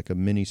 which is like a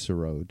mini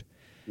sarod.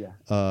 Yeah.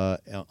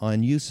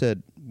 And you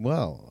said,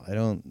 well, I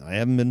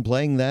haven't been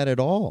playing that at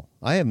all.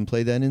 I haven't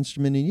played that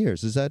instrument in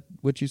years. Is that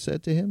what you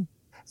said to him?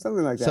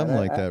 Something like that. Something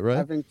like that, right?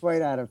 I've been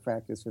quite out of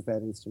practice with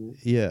that instrument.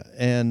 Yeah,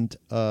 and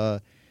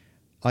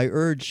I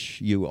urge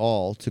you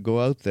all to go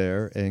out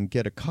there and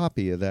get a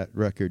copy of that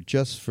record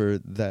just for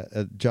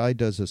that. Jai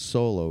does a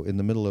solo in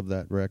the middle of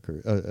that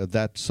record,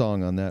 that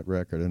song on that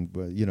record. And,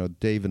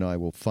 Dave and I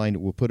will find it.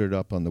 We'll put it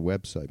up on the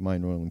website,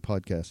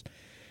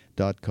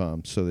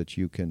 mindrollingpodcast.com, so that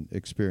you can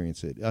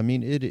experience it. I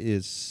mean, it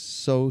is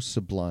so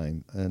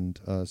sublime. And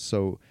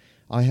so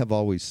I have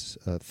always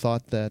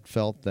thought that,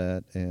 felt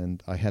that,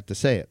 and I had to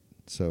say it.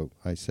 So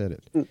I said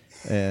it.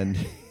 And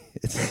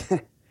it's...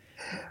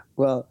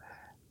 Well,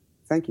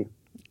 thank you.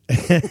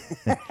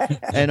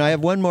 And I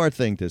have one more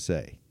thing to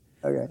say.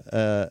 Okay.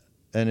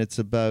 And it's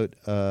about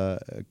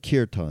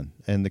kirtan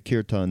and the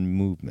kirtan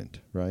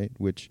movement, right?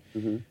 Which,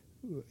 I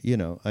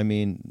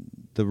mean,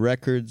 the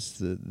records,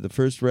 the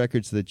first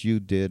records that you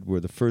did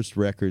were the first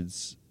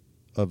records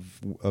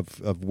of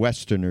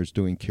Westerners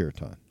doing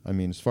kirtan. I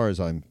mean, as far as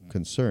I'm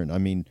concerned. I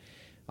mean,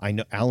 I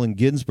know Allen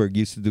Ginsberg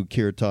used to do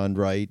kirtan,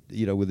 right?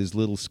 With his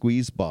little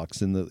squeeze box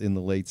in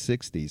the late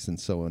 '60s and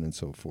so on and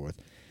so forth.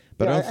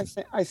 But yeah,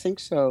 I think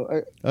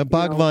so.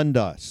 Bhagavan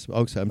Das.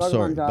 Oh, I'm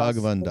sorry, Das.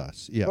 Bhagavan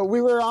Das. Yeah. But we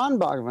were on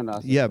Bhagavan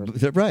Das. Yeah,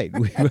 right.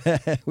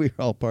 We were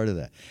all part of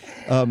that.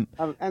 And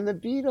the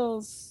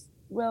Beatles,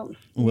 well,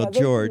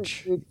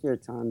 George did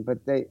kirtan,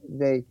 but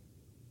they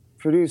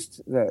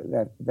produced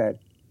that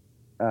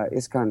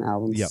ISKCON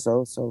album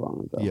so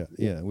long ago.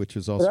 Yeah, which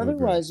was also. But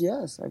otherwise,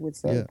 yes, I would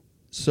say. Yeah.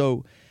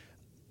 So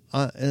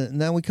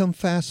now we come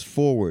fast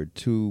forward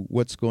to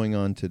what's going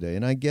on today,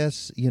 and I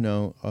guess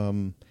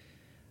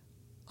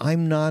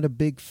I'm not a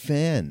big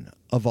fan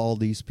of all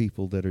these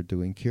people that are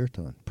doing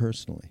kirtan,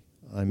 personally.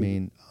 I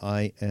mean,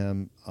 I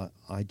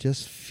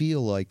just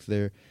feel like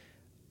they're...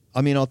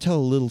 I mean, I'll tell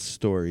a little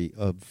story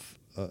of,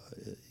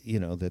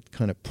 that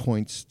kind of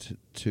points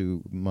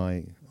to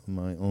my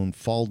own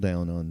fall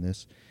down on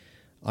this.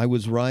 I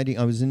was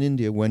in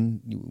India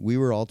when we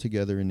were all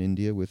together in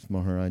India with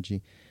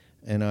Maharaji,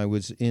 and I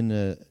was in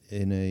a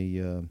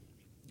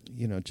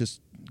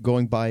just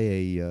going by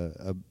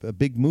a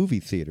big movie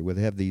theater where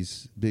they have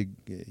these big,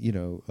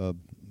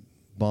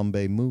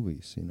 Bombay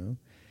movies,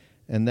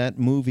 And that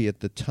movie at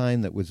the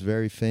time that was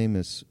very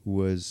famous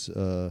was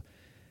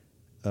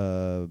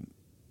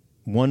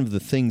one of the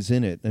things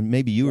in it, and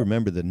maybe you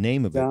remember the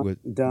name of it, was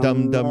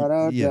Dum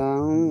Dum.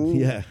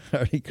 Yeah,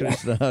 Hare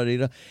Krishna, Hare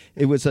Ram.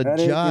 It was a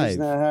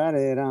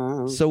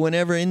jive. So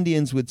whenever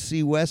Indians would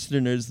see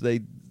Westerners,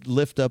 they'd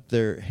lift up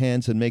their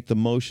hands and make the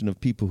motion of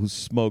people who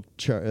smoke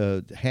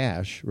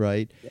hash,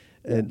 right? Yeah.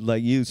 And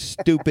like, you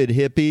stupid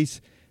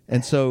hippies.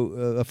 And so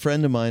a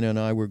friend of mine and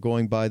I were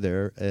going by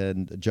there,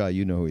 and Jai,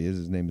 you know who he is.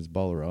 His name is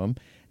Balaram.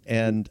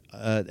 And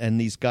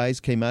these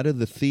guys came out of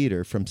the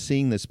theater from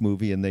seeing this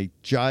movie, and they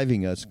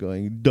jiving us,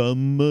 going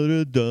dum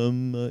da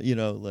dum,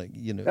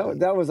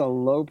 That was a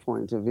low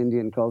point of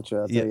Indian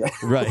culture. I'll tell you.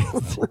 Right.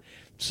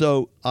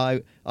 So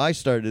I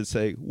started to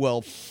say,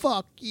 well,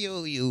 fuck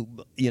you.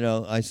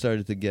 I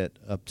started to get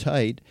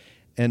uptight,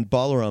 and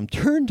Balaram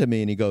turned to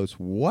me and he goes,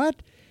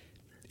 "What?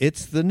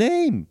 It's the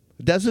name.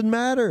 It doesn't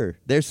matter.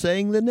 They're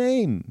saying the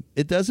name.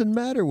 It doesn't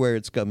matter where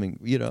it's coming.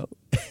 Yeah.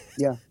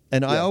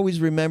 And I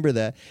always remember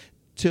that.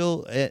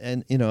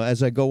 And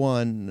as I go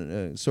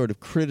on sort of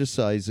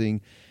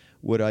criticizing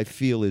what I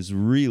feel is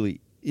really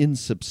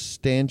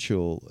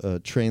insubstantial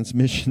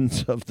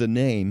transmissions of the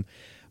name,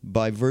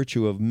 by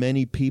virtue of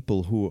many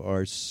people who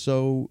are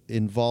so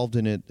involved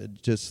in it.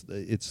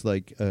 It's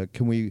like,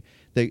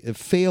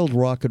 failed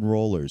rock and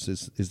rollers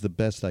is the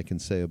best I can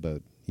say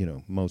about,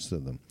 most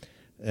of them.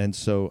 And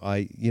so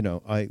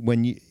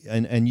when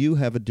you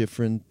have a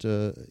different,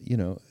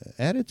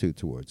 attitude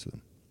towards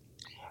them.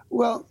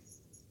 Well,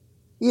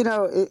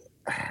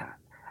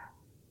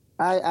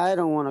 I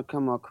don't want to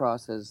come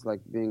across as like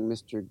being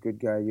Mr. Good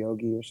Guy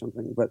Yogi or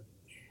something, but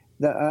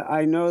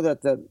I know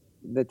that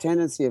the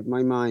tendency of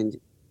my mind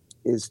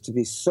is to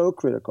be so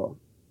critical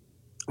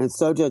and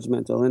so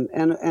judgmental,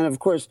 and of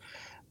course,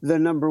 the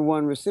number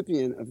one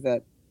recipient of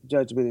that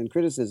judgment and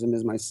criticism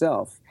is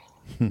myself,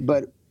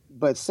 but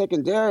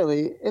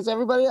secondarily, it's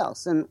everybody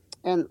else, and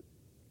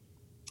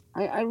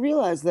I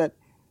realize that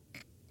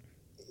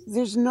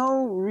there's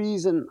no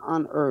reason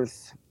on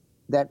earth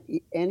that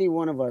any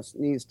one of us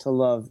needs to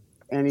love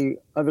any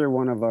other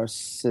one of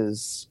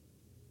us'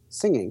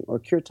 singing or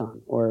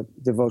kirtan or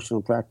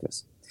devotional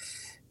practice,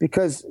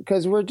 because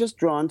we're just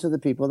drawn to the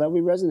people that we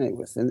resonate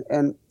with,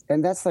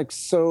 and that's like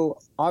so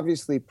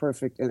obviously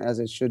perfect and as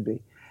it should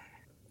be.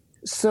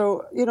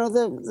 So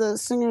the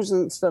singers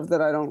and stuff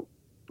that I don't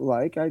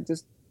like,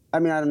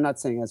 I'm not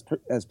saying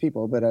as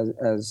people, but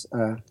as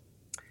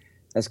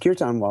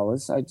kirtan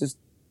wallas, I just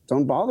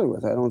don't bother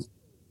with. I don't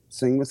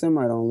sing with them.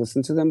 I don't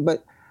listen to them.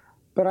 But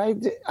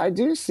I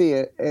do see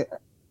it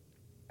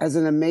as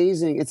an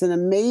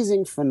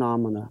amazing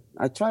phenomena.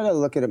 I try to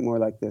look at it more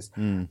like this: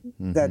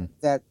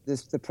 that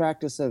the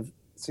practice of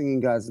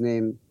singing God's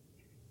name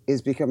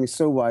is becoming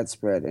so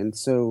widespread and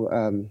so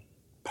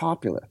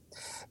popular.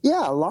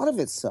 Yeah, a lot of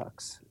it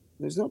sucks.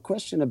 There's no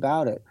question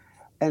about it,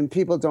 and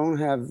people don't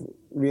have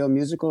real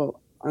musical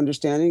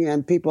understanding,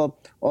 and people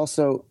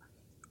also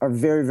are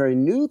very, very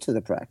new to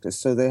the practice,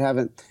 so they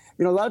haven't.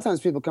 A lot of times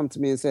people come to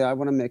me and say, "I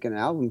want to make an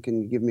album.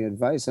 Can you give me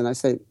advice?" And I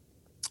say,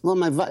 "Well,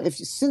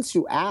 since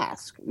you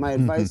ask, my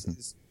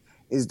advice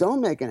is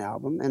don't make an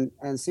album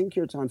and sing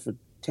kirtan for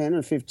 10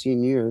 or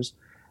 15 years.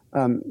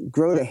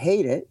 Grow to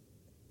hate it,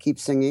 keep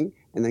singing,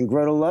 and then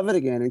grow to love it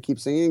again and keep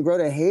singing, and grow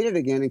to hate it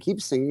again and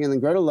keep singing, and then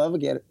grow to love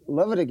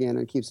it again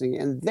and keep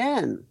singing. And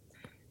then,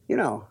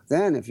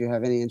 then if you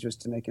have any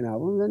interest to make an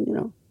album, then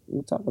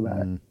we'll talk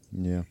about it."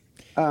 Yeah.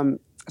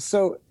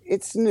 So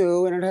it's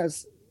new, and it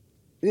has.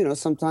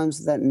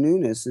 Sometimes that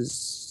newness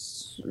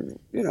is,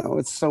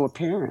 it's so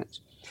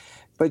apparent.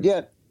 But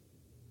yet,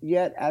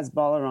 as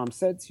Balaram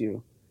said to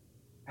you,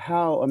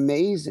 how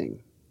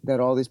amazing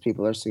that all these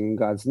people are singing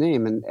God's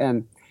name.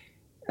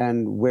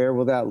 And where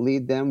will that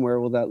lead them? Where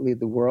will that lead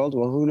the world?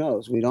 Well, who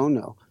knows? We don't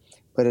know.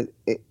 But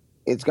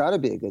it's got to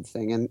be a good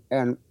thing.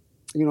 And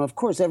of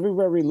course,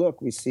 everywhere we look,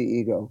 we see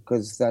ego,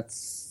 because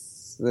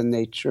that's the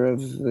nature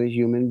of the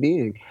human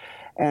being.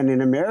 And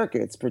in America,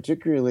 it's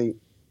particularly...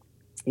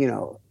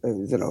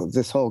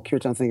 this whole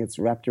kirtan thing, it's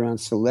wrapped around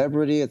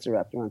celebrity, it's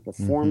wrapped around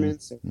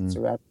performance, it's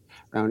wrapped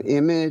around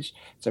image,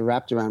 it's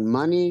wrapped around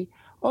money,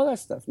 all that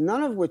stuff.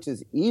 None of which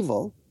is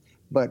evil,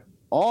 but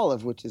all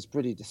of which is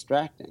pretty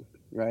distracting,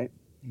 right?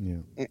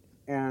 Yeah.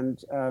 And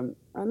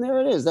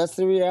there it is. That's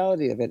the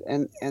reality of it.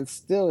 And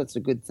still, it's a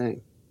good thing.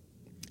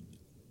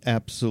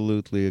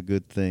 Absolutely a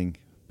good thing.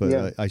 But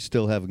yeah. I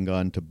still haven't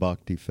gone to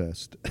Bhakti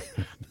Fest.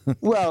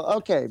 Well,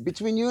 okay.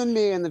 Between you and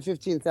me and the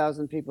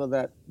 15,000 people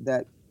that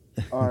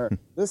are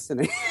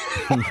listening.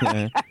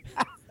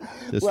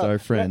 Just our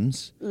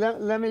friends.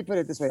 Let me put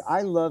it this way.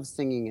 I love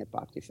singing at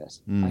Bhakti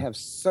Fest. I have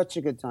such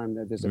a good time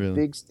there. There's a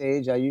big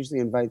stage. I usually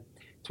invite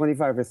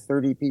 25 or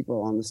 30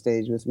 people on the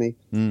stage with me.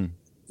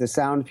 The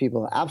sound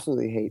people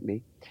absolutely hate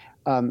me.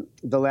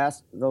 The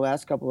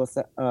last couple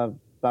of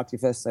Bhakti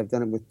Fests, I've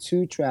done it with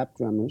 2 trap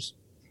drummers.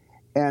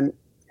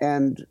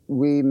 And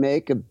we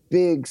make a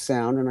big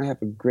sound, and I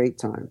have a great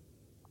time.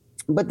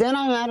 But then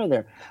I'm out of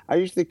there. I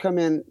usually come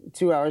in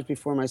 2 hours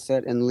before my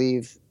set and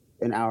leave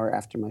an hour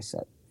after my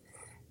set,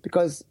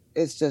 because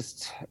it's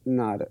just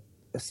not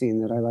a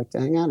scene that I like to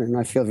hang out in.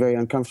 I feel very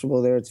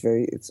uncomfortable there.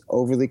 It's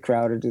overly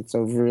crowded. It's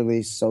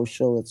overly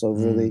social. It's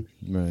overly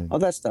all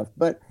that stuff.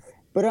 But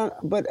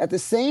at the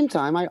same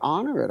time, I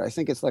honor it. I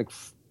think it's like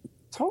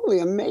totally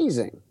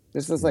amazing.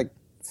 This is like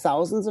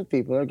thousands of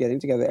people are getting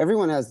together.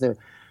 Everyone has their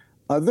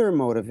other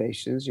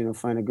motivations.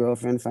 Find a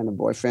girlfriend, find a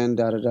boyfriend,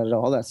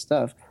 all that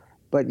stuff.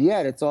 But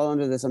yet, it's all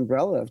under this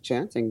umbrella of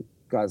chanting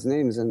God's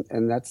names,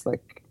 and that's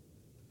like,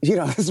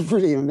 it's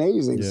pretty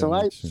amazing. Yeah,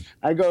 so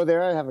I go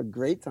there, I have a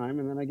great time,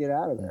 and then I get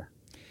out of there.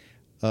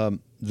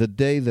 The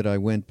day that I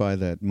went by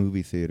that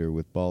movie theater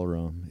with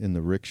Balaram in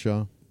the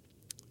rickshaw,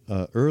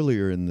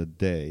 earlier in the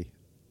day,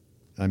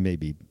 I may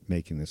be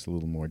making this a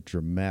little more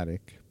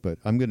dramatic, but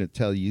I'm going to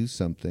tell you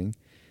something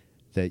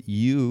that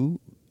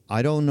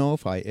I don't know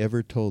if I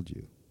ever told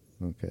you.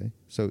 Okay,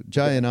 so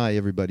Jai and I,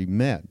 everybody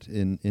met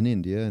in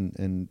India,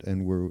 and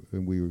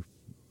we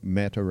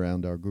met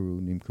around our guru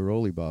Neem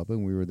Karoli Baba,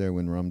 and we were there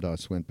when Ram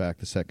Dass went back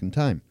the second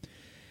time.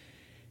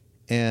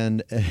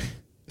 And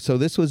so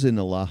this was in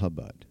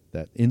Allahabad,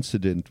 that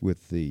incident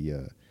with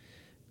the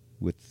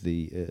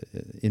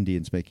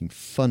Indians making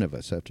fun of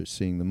us after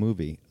seeing the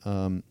movie.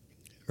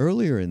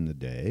 Earlier in the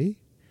day,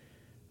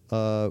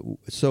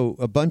 So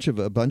a bunch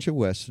of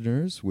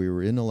Westerners. We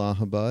were in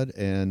Allahabad,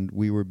 and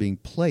we were being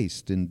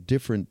placed in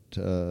different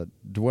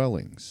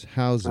dwellings,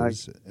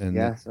 houses.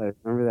 Yes, I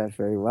remember that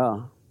very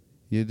well.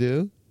 You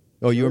do?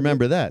 Oh, you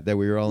remember that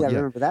we were all. Yeah, I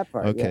remember that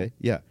part. Okay,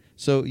 yeah.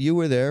 So you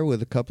were there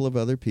with a couple of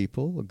other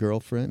people, a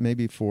girlfriend,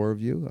 maybe 4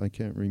 of you. I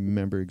can't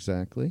remember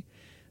exactly.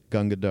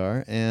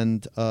 Gangadhar,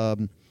 and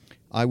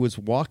I was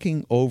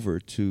walking over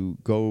to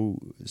go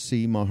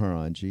see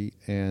Maharaji,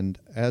 and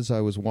as I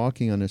was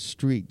walking on a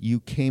street, you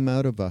came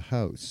out of a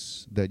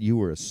house that you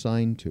were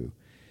assigned to,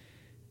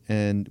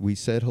 and we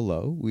said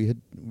hello. We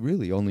had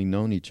really only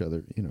known each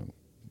other,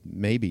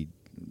 maybe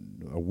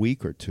a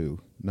week or two,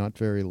 not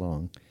very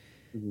long.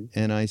 Mm-hmm.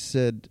 And I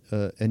said,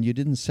 and you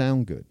didn't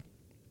sound good.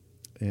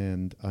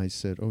 And I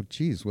said, oh,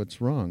 geez, what's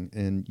wrong?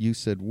 And you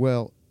said,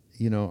 well,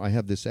 I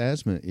have this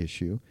asthma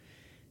issue,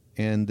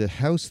 and the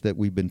house that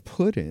we've been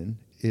put in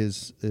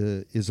is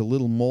a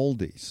little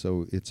moldy,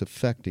 so it's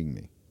affecting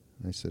me.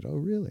 I said, oh,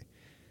 really?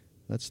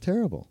 That's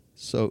terrible.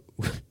 So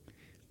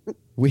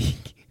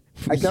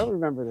I don't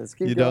remember this.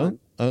 Keep you going.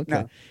 Don't?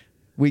 Okay. No.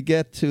 We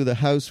get to the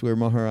house where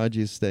Maharaji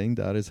is staying,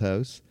 Dada's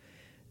house,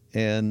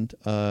 and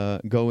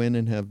go in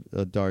and have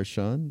a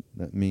darshan.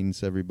 That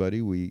means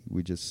everybody. We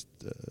just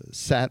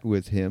sat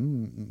with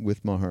him,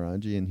 with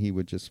Maharaji, and he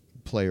would just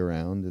play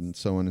around and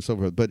so on and so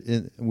forth. But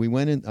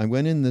I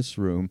went in this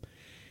room,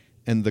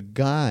 and the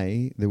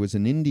guy, there was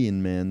an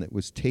Indian man that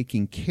was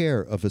taking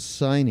care of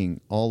assigning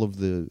all of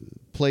the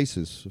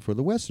places for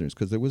the Westerners,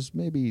 because there was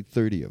maybe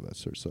 30 of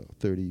us or so,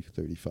 30,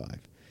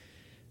 35.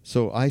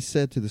 So I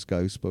said to this guy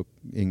who spoke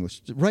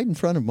English, right in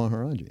front of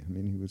Maharaji, I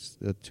mean, he was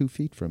 2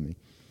 feet from me,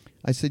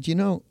 I said,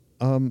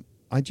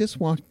 I just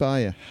walked by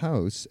a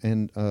house,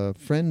 and a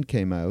friend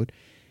came out,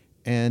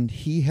 and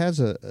he has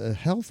a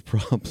health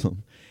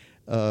problem.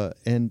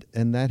 And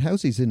that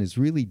house he's in is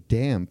really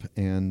damp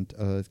and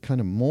kind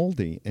of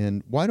moldy.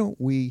 And why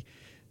don't we,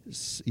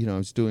 I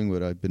was doing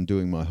what I've been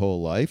doing my whole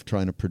life,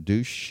 trying to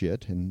produce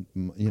shit and,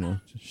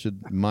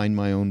 should mind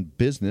my own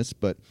business.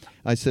 But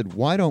I said,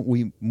 why don't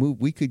we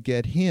move? We could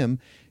get him.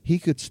 He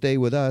could stay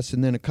with us.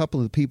 And then a couple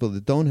of the people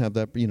that don't have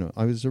that,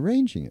 I was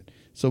arranging it.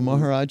 So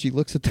Maharaji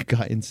looks at the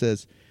guy and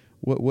says,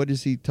 what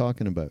is he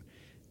talking about?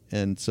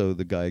 And so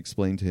the guy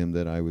explained to him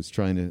that I was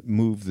trying to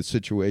move the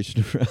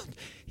situation around.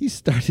 He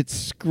started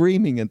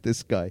screaming at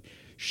this guy,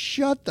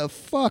 shut the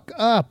fuck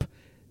up.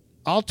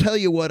 I'll tell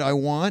you what I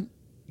want.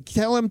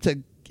 Tell him to...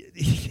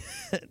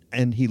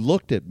 And he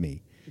looked at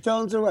me.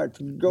 Tell him to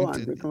what? Go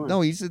on.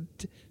 No, he said,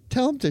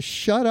 tell him to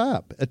shut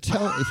up.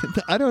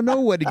 I don't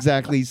know what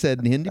exactly he said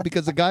in Hindi,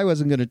 because the guy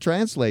wasn't going to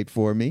translate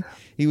for me.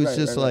 He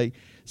was like...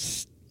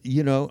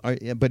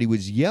 but he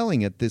was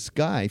yelling at this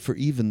guy for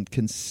even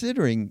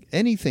considering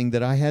anything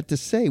that I had to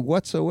say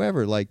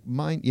whatsoever. Like,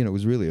 it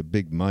was really a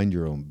big mind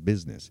your own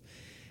business.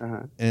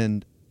 Uh-huh.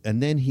 And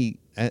then he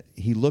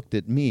looked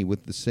at me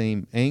with the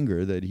same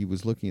anger that he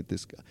was looking at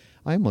this guy.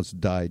 I almost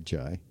died,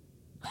 Jai,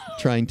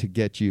 trying to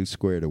get you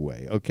squared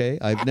away, okay?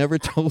 I've never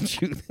told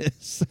you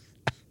this.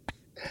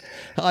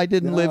 I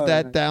didn't live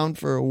that down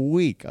for a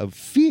week of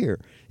fear.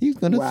 He was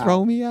going to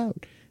throw me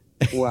out.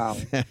 Wow.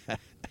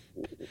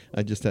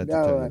 I just had to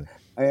tell you that.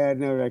 I had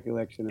no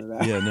recollection of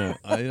that. Yeah, no.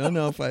 I don't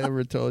know if I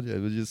ever told you. It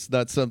was just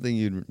not something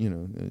you'd,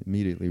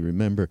 immediately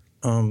remember.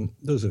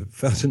 Those are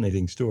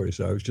fascinating stories.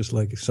 I was just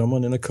like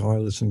someone in a car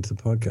listening to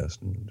the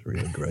podcast, and it's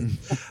really great.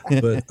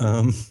 But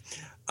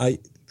a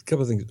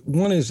couple of things.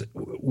 One is,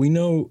 we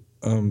know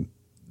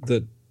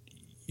that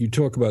you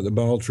talk about the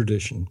Baal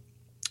tradition,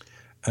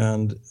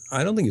 and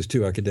I don't think it's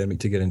too academic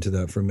to get into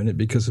that for a minute,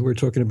 because we're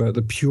talking about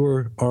the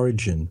pure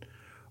origin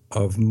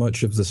of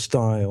much of the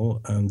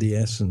style and the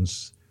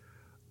essence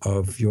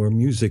of your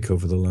music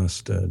over the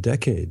last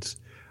decades.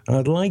 And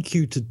I'd like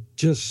you to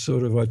just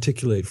sort of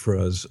articulate for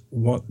us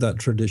what that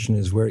tradition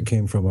is, where it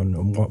came from,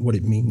 and what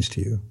it means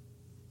to you.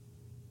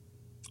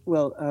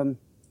 Well,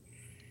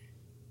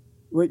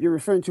 what you're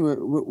referring to,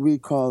 what we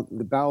call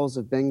the Bowels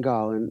of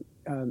Bengal,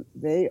 and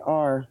they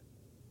are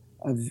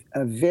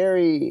a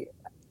very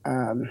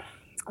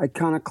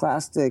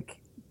iconoclastic,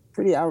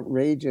 pretty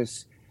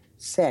outrageous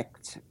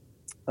sect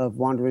of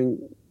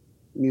wandering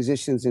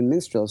musicians and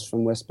minstrels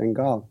from West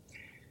Bengal.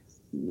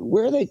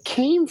 Where they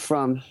came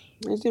from,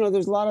 as you know,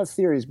 there's a lot of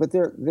theories, but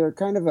they're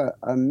kind of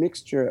a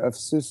mixture of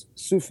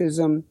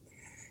Sufism,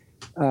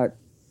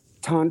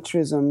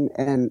 Tantrism,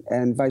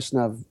 and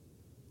Vaishnav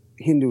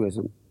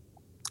Hinduism.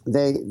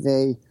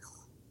 They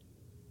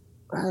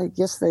I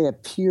guess they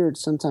appeared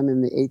sometime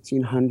in the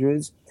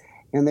 1800s,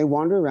 and they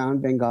wander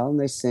around Bengal and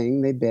they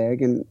sing, they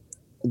beg, and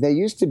they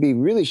used to be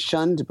really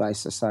shunned by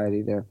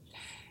society there,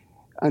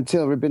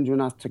 until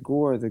Rabindranath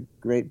Tagore, the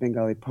great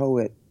Bengali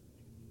poet,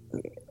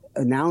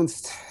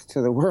 announced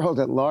to the world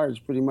at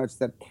large pretty much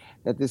that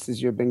this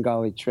is your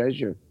Bengali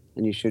treasure,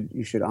 and you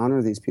should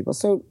honor these people.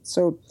 So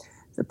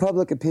the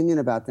public opinion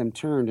about them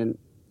turned,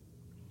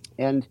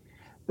 and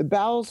the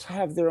Bowels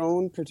have their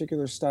own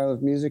particular style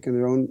of music and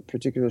their own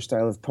particular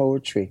style of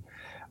poetry,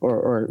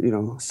 or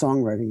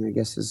songwriting, I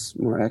guess is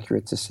more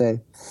accurate to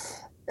say.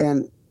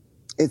 And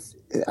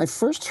I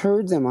first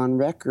heard them on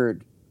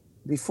record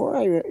before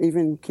I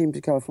even came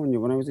to California,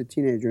 when I was a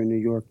teenager in New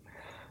York,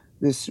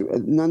 this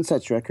None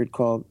Such record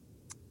called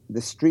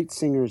 "The Street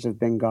Singers of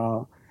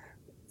Bengal,"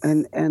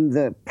 and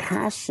the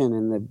passion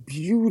and the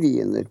beauty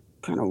and the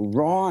kind of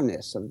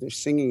rawness of their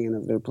singing and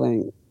of their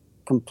playing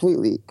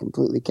completely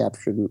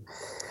captured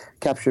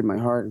my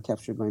heart and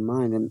captured my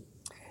mind. And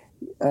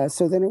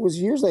so then it was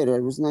years later.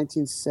 It was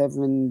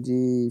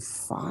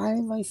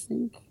 1975, I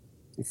think,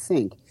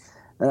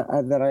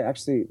 that I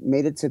actually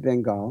made it to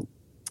Bengal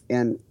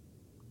and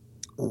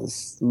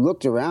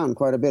looked around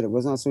quite a bit. It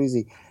was not so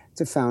easy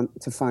to find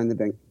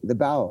the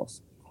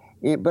Bowels.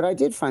 But I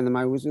did find them.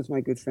 I was with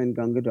my good friend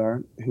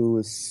Gangadhar, who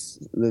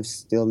lives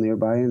still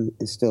nearby and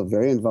is still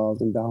very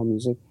involved in Bowel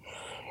music.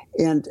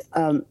 And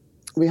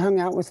we hung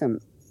out with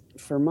them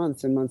for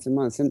months and months and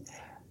months. And,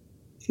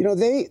 you know,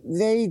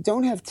 they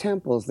don't have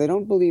temples. They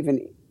don't believe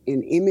in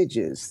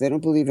images. They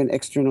don't believe in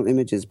external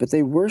images. But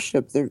they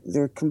worship,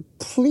 they're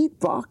complete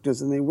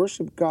bhaktas, and they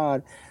worship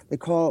God. They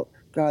call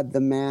God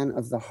the man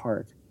of the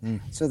heart.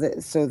 So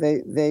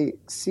they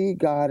see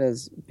God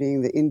as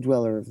being the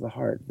indweller of the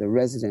heart, the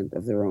resident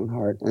of their own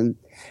heart, and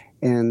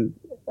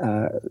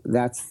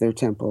that's their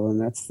temple,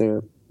 and that's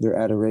their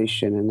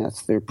adoration, and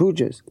that's their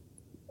pujas.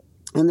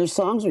 And their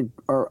songs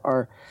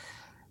are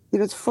you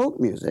know, it's folk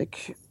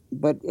music,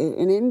 but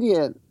in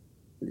India,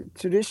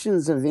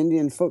 traditions of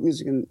Indian folk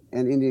music and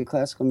Indian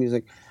classical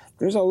music,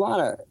 there's a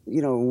lot of,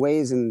 you know,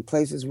 ways and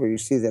places where you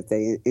see that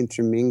they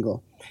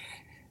intermingle,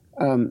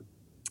 and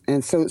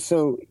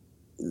so.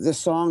 The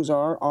songs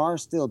are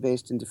still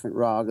based in different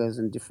ragas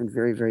and different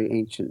very, very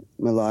ancient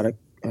melodic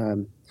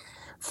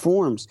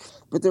forms,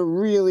 but they're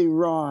really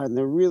raw and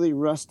they're really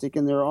rustic,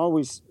 and they're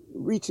always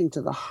reaching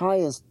to the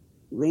highest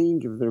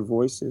range of their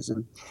voices,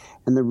 and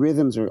the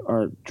rhythms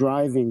are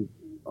driving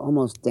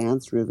almost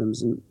dance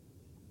rhythms, and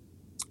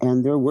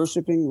they're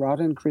worshiping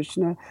Radha and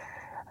Krishna.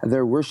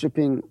 They're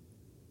worshiping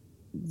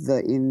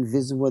the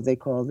what they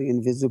call the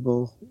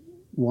invisible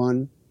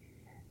one.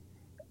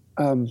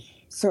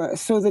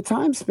 So the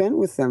time spent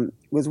with them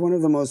was one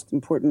of the most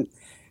important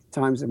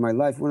times of my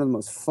life, one of the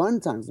most fun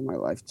times of my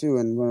life, too,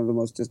 and one of the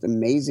most just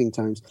amazing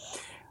times.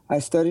 I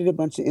studied a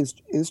bunch of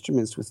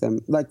instruments with them,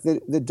 like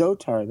the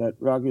dotar, that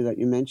raga that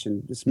you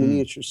mentioned, this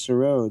miniature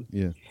sarod,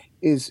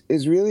 is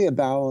really a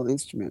bowel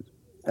instrument.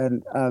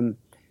 And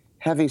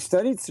having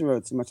studied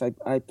sarod so much,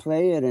 I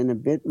play it in a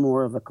bit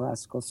more of a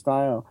classical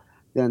style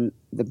than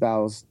the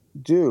bowels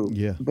do.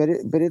 Yeah. But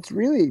it's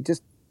really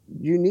just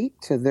unique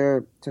to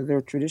their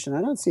tradition. I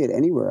don't see it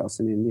anywhere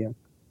else in India.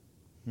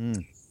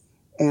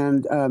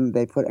 And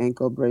they put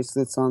ankle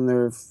bracelets on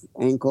their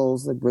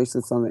ankles, the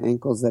bracelets on the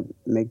ankles that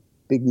make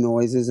big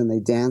noises, and they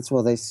dance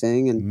while they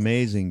sing. And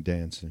amazing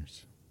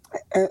dancers.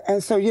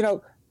 And so you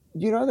know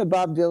the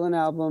Bob Dylan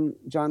album,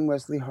 John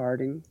Wesley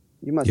Harding.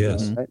 You must know,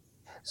 right?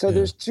 So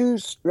there's two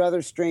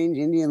rather strange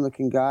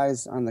Indian-looking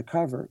guys on the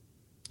cover.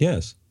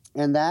 Yes.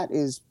 And that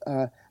is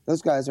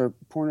those guys are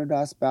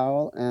Purnadas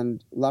Bowell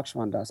and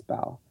Lakshman Das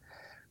Bowell,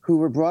 who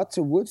were brought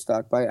to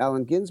Woodstock by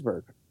Allen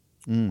Ginsberg.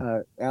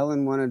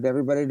 Allen wanted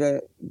everybody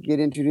to get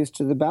introduced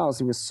to the Bowels.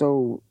 He was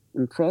so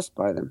impressed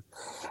by them.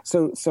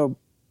 So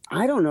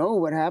I don't know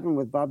what happened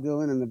with Bob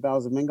Dylan and the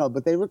Bowels of Bengal,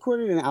 but they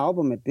recorded an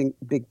album at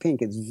Big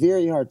Pink. It's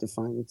very hard to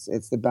find.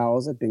 It's the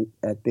Bowels at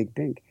Big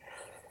Pink.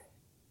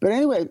 But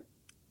anyway,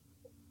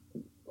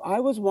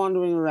 I was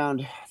wandering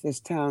around this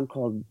town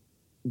called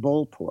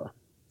Bolpur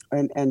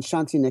and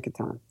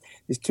Shantiniketan,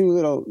 these two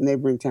little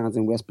neighboring towns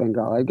in West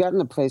Bengal. I'd gotten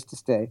a place to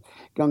stay,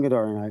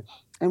 Gangadhar and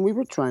and we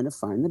were trying to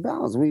find the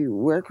Bowels.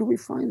 Where could we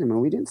find them?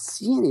 And we didn't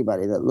see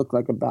anybody that looked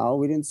like a Bowel.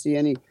 We didn't see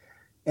any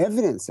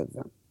evidence of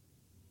them.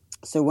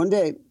 So one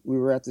day, we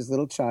were at this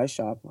little chai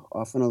shop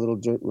off on a little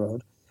dirt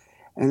road,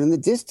 and in the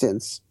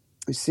distance,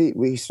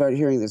 we started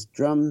hearing this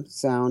drum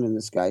sound and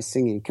this guy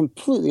singing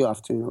completely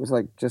off tune. It was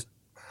like just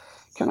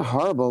kind of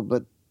horrible,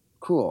 but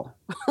cool.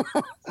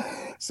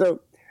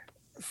 So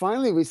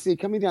finally, we see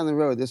coming down the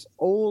road this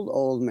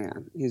old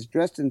man. He's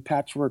dressed in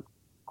patchwork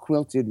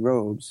quilted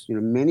robes, you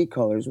know, many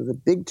colors, with a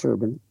big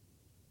turban,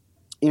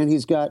 and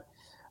he's got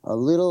a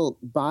little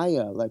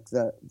baya, like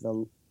the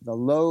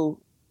low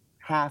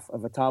half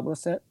of a tabla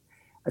set,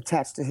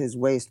 attached to his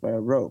waist by a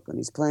rope, and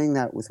he's playing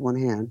that with one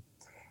hand,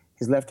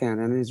 his left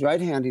hand, and in his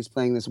right hand he's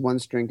playing this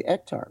one-stringed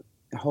ektar,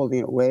 holding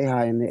it way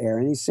high in the air,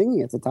 and he's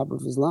singing at the top of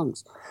his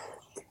lungs.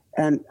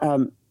 And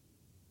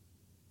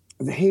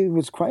he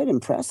was quite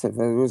impressive.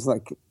 It was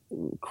like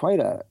quite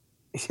a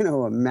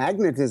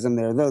magnetism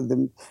there. Though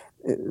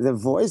the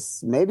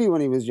voice, maybe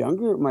when he was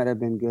younger, it might have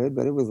been good,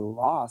 but it was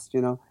lost,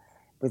 you know.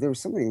 But there was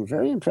something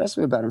very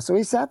impressive about him. So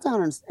he sat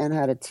down and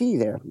had a tea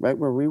there, right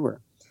where we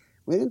were.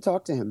 We didn't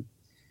talk to him.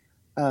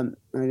 I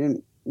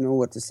didn't know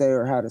what to say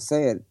or how to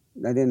say it.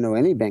 I didn't know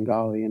any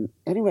Bengali. And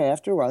anyway,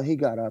 after a while, he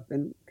got up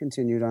and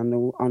continued on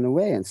the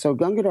way. And so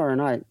Gangadhar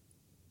and I,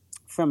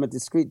 from a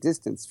discreet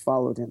distance,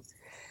 followed him.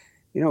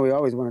 You know, we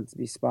always wanted to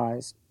be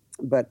spies.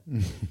 But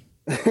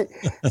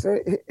so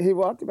he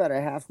walked about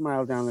a half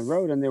mile down the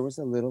road, and there was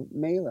a little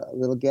mela, a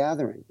little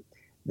gathering.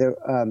 There,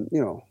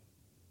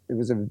 it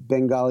was a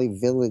Bengali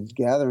village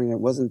gathering. It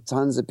wasn't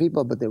tons of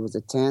people, but there was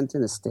a tent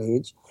and a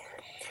stage.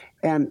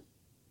 And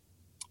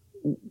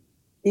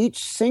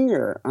each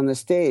singer on the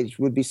stage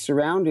would be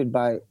surrounded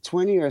by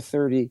 20 or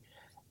 30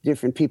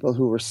 different people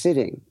who were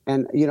sitting.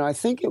 And, I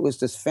think it was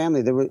this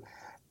family.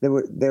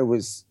 There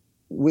was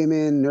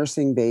women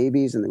nursing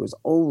babies, and there was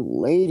old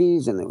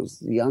ladies, and there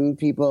was young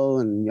people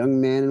and young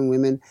men and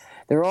women.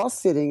 They were all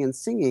sitting and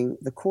singing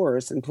the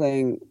chorus and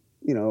playing,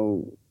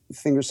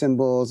 finger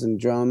cymbals and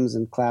drums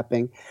and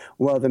clapping,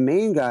 while the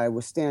main guy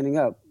was standing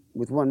up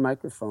with one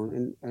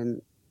microphone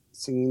and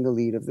singing the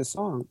lead of the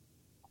song.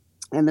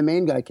 And the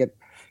main guy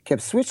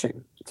kept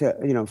switching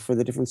to, for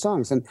the different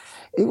songs. And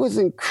it was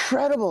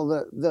incredible.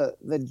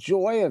 The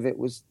joy of it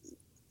was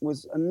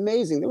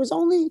amazing. There was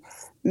only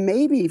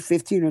maybe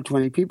 15 or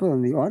 20 people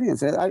in the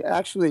audience.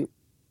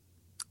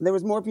 There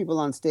was more people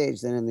on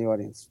stage than in the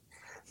audience.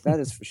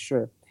 That is for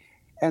sure.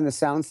 And the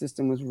sound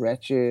system was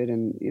wretched,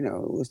 and, it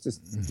was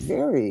just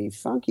very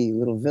funky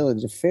little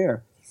village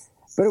affair.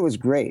 But it was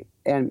great.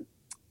 And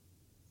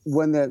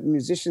when the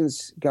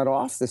musicians got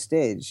off the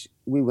stage,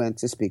 we went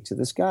to speak to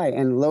this guy.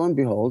 And lo and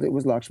behold, it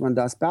was Lakshman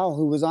Das Baul,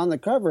 who was on the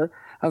cover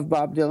of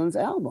Bob Dylan's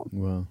album.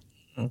 Wow.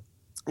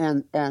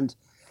 And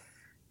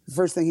the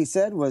first thing he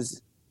said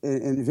was,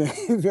 in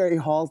very, very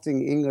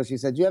halting English, he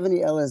said, "Do you have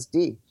any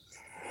LSD?"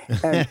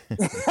 And,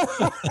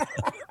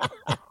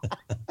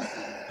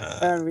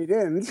 and we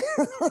didn't.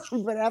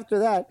 But after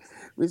that,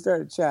 we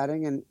started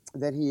chatting, and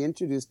then he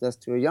introduced us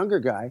to a younger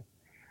guy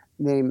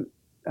named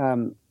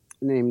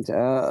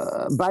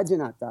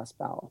Baidyanath Das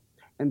Baul.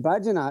 And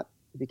Baidyanath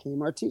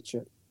became our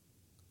teacher.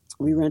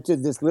 We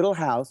rented this little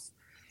house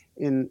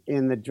in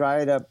the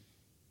dried up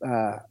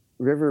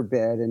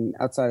riverbed and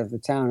outside of the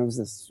town. It was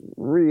this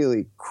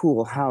really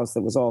cool house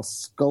that was all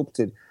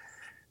sculpted.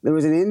 There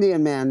was an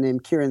Indian man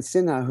named Kiran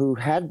Sinha who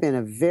had been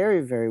a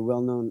very, very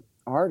well-known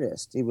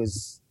artist. He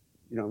was,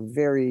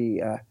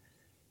 very...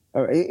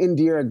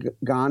 Indira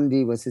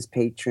Gandhi was his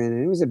patron,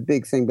 and it was a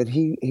big thing, but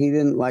he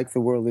didn't like the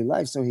worldly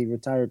life, so he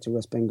retired to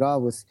West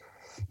Bengal with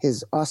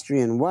his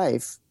Austrian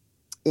wife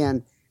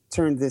and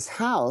turned this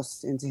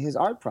house into his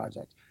art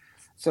project.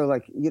 So,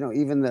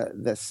 even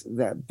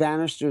the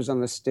banisters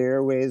on the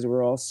stairways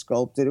were all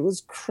sculpted. It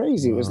was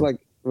crazy. Wow.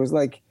 It was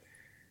like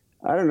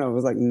I don't know, it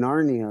was like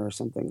Narnia or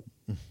something.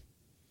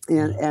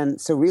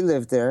 And so we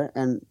lived there,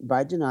 and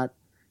Baidyanath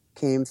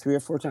came 3 or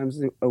 4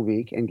 times a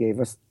week and gave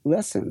us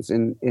lessons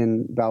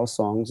in Baul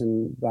songs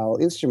and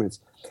Baul instruments.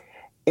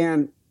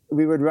 And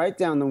we would write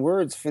down the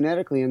words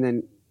phonetically, and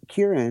then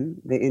Kiran,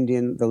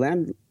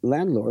 the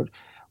landlord,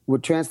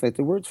 would translate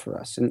the words for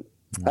us. And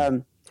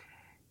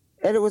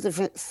it was a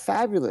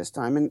fabulous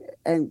time.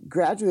 And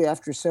gradually,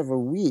 after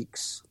several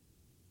weeks,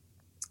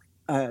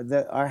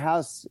 our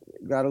house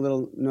got a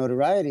little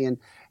notoriety, and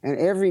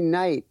every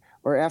night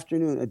or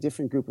afternoon, a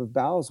different group of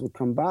Bauls would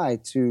come by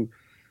to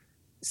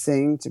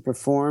sing, to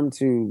perform,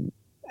 to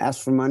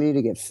ask for money,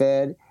 to get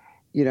fed,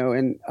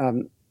 and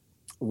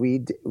we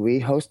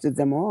hosted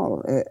them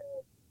all.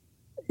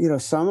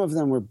 Some of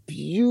them were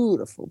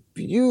beautiful,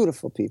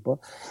 beautiful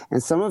people,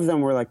 and some of them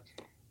were like,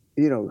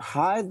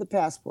 hide the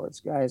passports,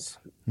 guys.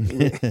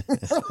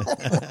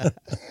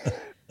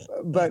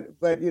 but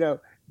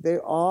they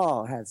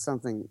all had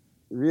something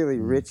really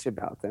rich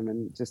about them,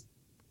 and just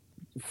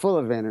full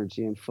of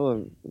energy and full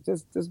of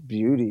just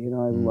beauty.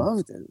 I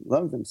loved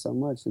them so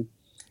much. And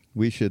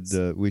we should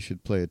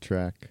play a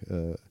track.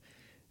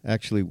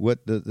 Actually,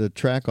 what the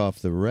track off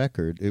the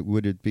record,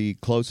 would it be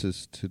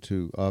closest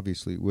to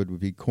obviously, would it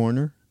be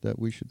Corner that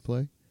we should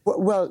play?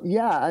 Well,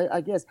 yeah,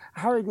 I guess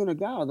Hari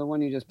Gunagao, the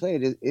one you just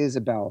played, is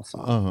a Baul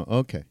song.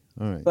 Okay,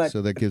 all right.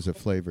 So that gives a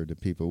flavor to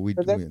people.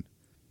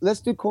 Let's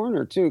do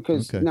Corner too,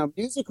 because now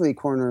musically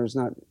Corner is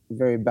not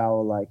very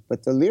Baul-like,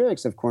 but the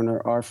lyrics of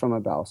Corner are from a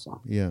Baul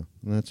song. Yeah,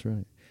 that's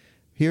right.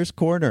 Here's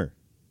Corner.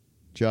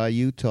 Jai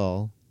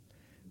Uttal,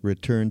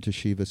 Return to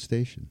Shiva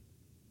Station.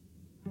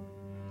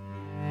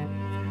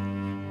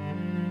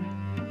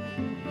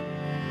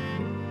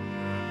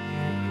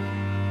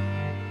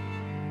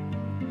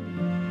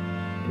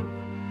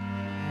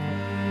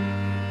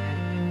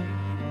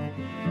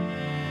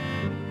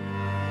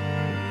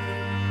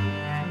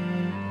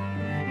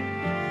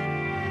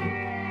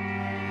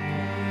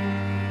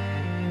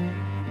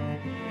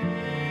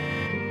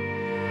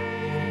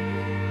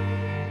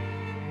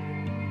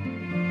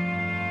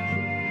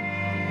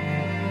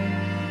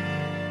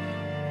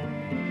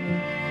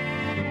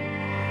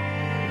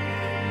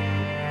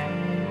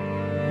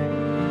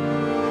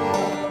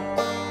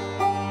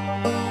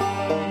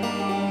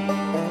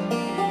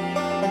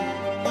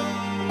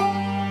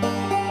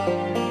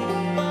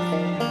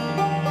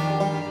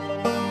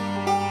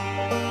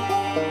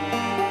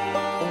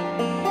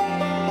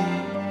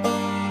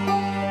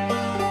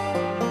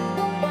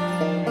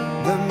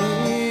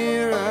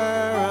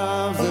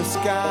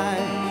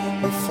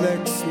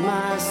 Reflects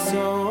my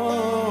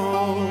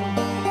soul.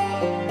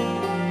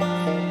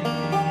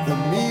 The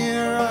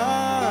mirror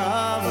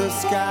of the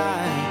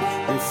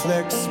sky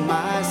reflects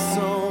my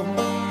soul.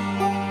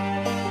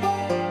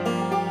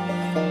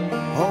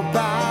 Oh,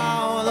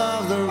 Baul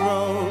of the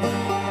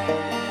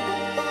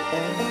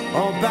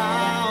Oh,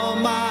 bow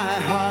my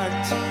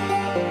heart.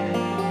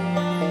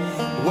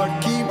 What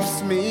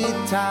keeps me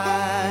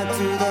tied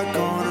to the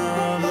corner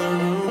of the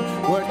room?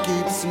 What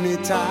keeps me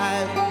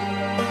tied?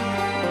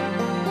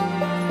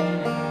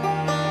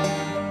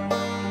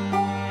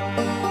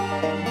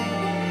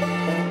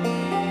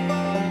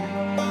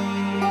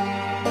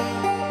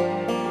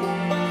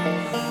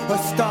 A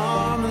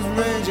storm is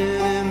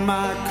raging in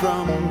my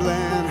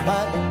crumbling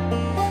hut.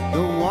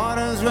 The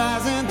water's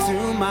rising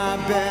to my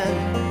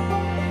bed.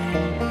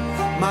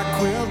 My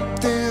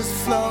quilt is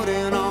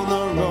floating on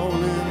the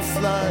rolling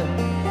flood,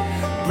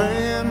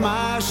 bringing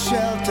my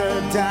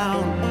shelter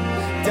down,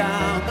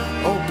 down.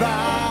 Oh,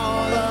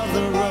 bow of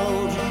the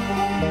road.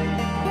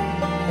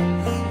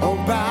 Oh,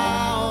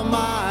 bow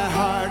my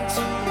heart.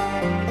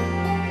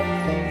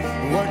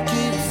 What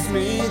keeps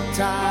me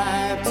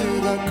tied to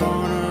the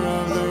corner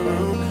of the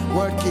room?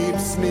 What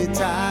keeps me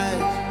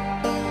tied?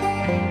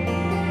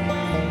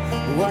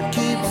 What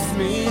keeps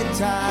me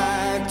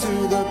tied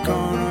to the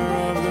corner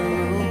of the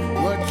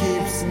room? What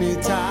keeps me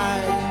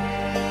tied?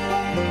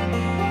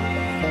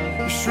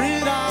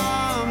 Shri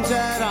Ram,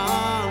 Jai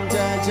Ram,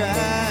 Jai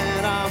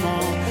Jai Ram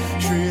Om.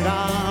 Shri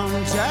Ram,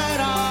 Jai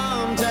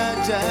Ram, Jai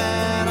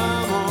Jai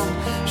Ram Om.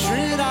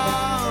 Shri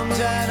Ram,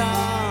 Jai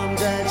Ram,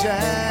 Jai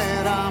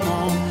Jai Ram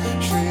Om.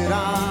 Shri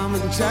Ram,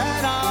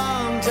 Jai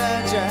Ram, Jai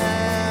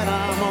Jai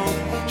Ram Om.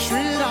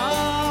 Shri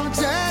Ram,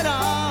 Jai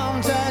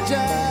Ram, Jai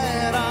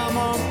Jai Ram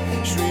Om.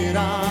 Shri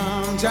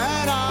Ram,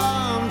 Jai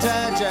Ram,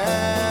 Jai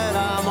Jai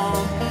Ram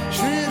Om.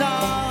 Shri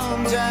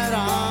Ram, Jai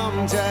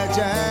Ram, Jai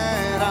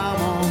Jai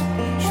Ram Om.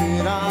 Shri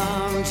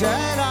Ram,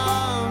 Jai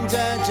Ram,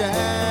 Jai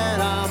Jai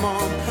Ram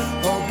Om.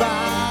 Oh,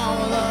 bow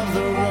of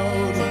the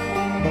road.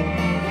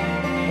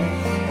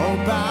 Oh,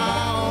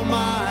 bow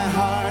my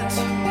heart.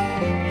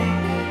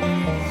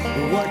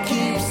 What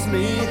keeps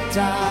me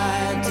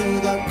tied to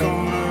the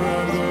corner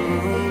of the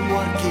room?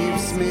 What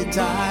keeps me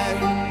tied?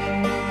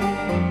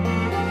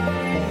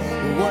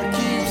 What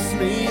keeps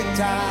me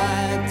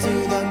tied to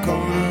the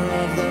corner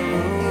of the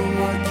room?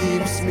 What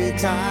keeps me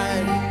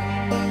tied?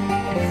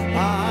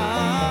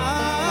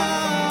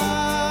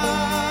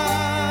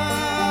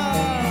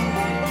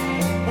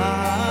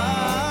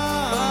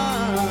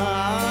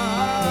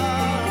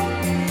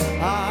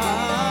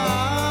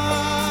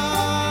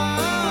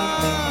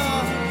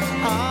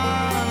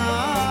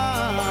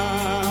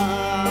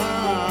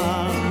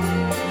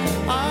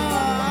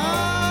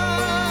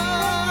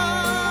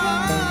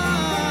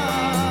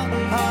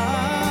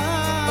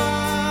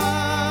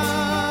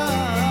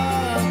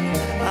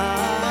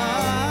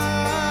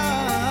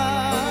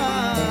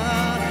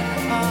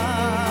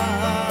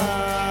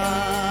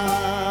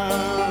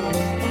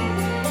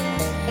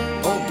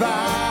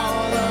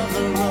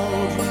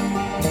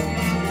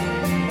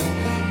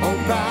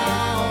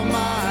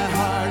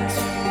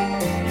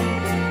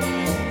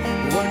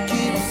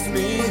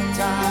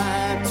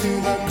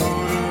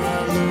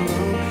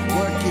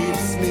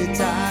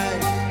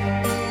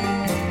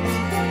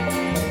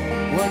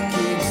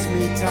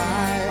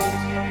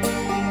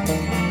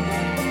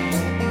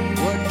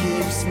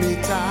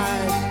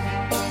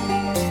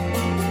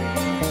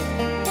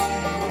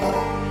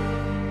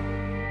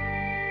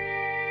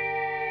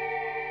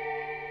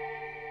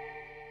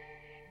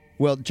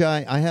 Well,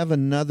 Jai, I have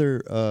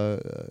another.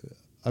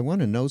 I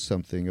want to know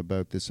something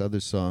about this other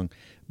song,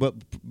 but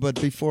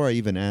before I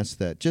even ask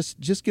that,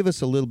 just give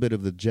us a little bit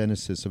of the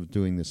genesis of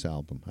doing this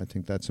album. I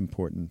think that's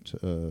important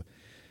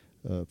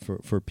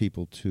for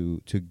people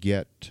to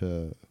get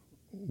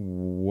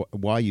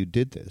why you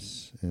did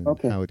this and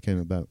how it came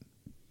about.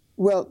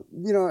 Well,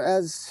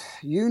 as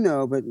you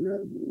know, but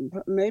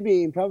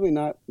probably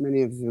not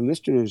many of the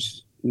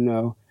listeners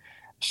know,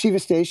 Shiva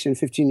Station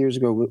 15 years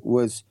ago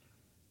was.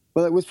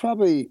 Well, it was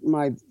probably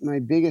my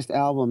biggest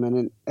album,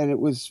 and it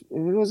was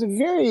a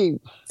very,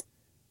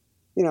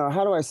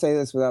 how do I say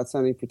this without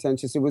sounding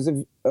pretentious? It was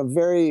a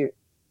very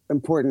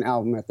important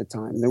album at the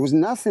time. There was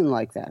nothing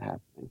like that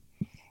happening,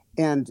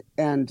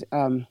 and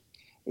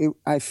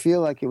I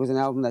feel like it was an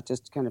album that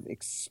just kind of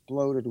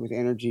exploded with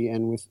energy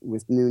and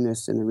with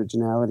newness and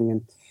originality,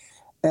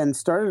 and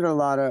started a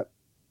lot of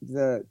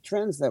the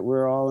trends that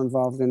we're all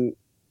involved in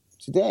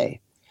today.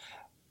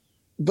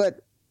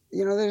 But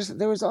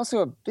there was also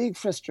a big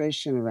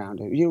frustration around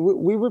it.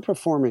 We were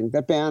performing.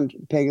 That band,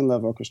 Pagan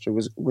Love Orchestra,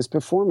 was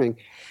performing.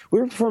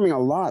 We were performing a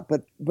lot,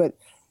 but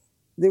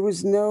there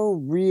was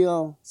no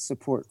real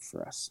support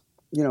for us.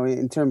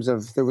 In terms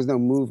of there was no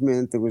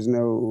movement. There was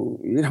no,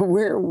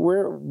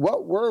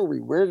 what were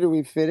we? Where do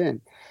we fit in?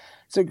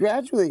 So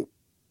gradually,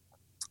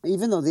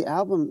 even though the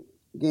album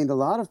gained a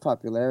lot of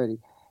popularity,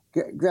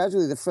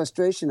 gradually the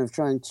frustration of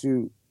trying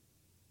to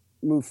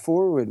move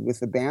forward with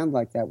a band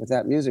like that, with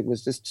that music,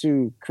 was just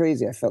too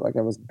crazy. I felt like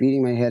I was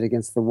beating my head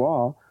against the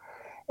wall,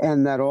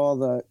 and that all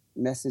the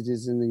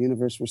messages in the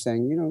universe were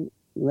saying,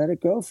 let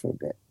it go for a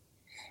bit.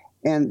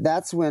 And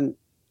that's when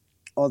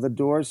all the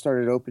doors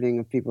started opening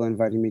of people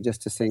inviting me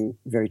just to sing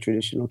very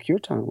traditional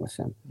kirtan with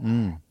them.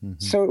 Mm-hmm.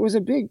 So it was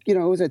a big, it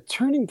was a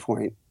turning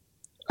point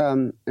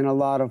in a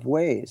lot of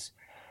ways.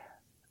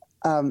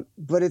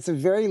 But it's a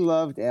very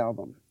loved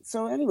album.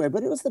 So anyway,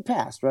 but it was the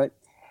past, right?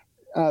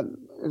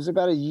 It was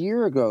about a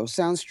year ago.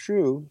 Sounds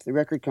True, the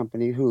record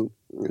company who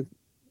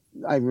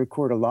I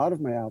record a lot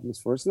of my albums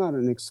for. It's not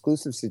an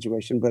exclusive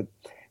situation, but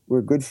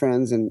we're good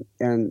friends and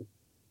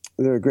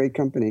they're a great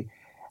company.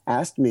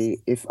 Asked me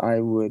if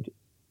I would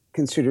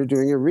consider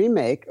doing a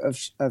remake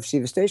of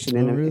Shiva Station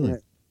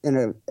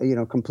in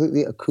a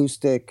completely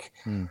acoustic,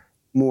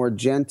 more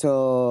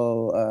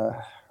gentle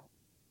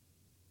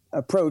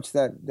approach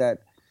that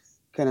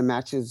kind of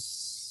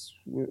matches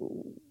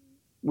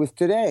with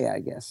today, I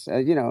guess.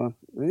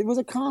 It was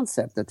a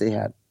concept that they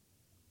had.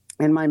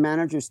 And my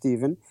manager,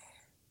 Steven,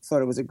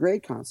 thought it was a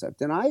great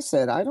concept. And I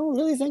said, I don't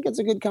really think it's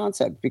a good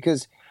concept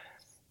because,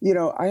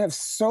 I have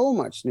so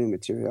much new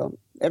material.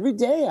 Every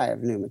day I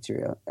have new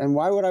material. And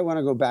why would I want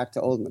to go back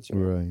to old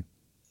material? Right.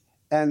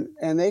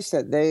 And they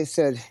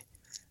said,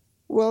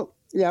 well,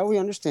 yeah, we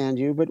understand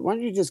you, but why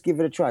don't you just give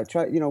it a try?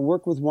 Try,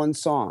 work with one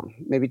song,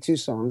 maybe two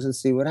songs, and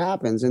see what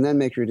happens, and then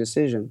make your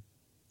decision.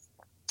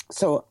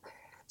 So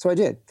I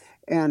did.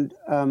 And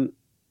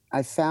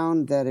I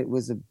found that it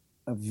was a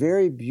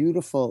very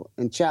beautiful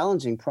and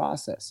challenging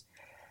process.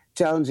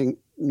 Challenging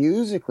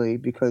musically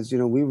because,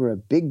 we were a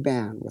big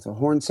band with a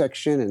horn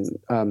section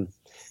and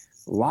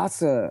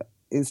lots of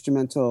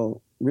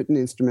written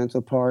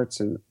instrumental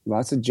parts and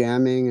lots of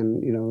jamming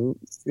and,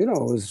 it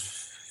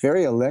was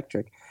very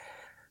electric.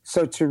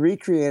 So to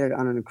recreate it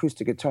on an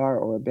acoustic guitar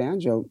or a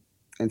banjo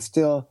and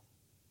still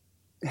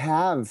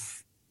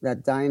have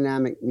that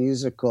dynamic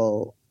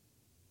musical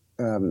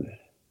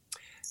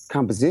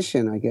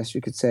composition, I guess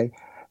you could say,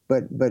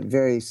 but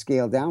very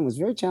scaled down was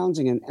very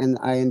challenging, and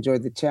I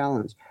enjoyed the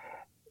challenge.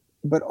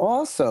 But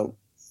also,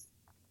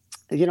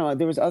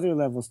 there was other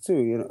levels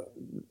too.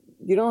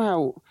 You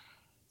know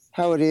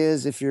how it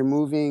is if you're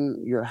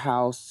moving your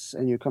house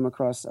and you come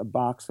across a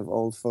box of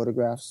old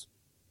photographs,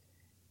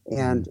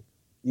 and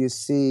you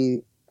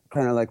see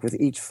kind of like with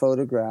each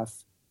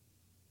photograph,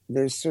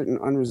 there's certain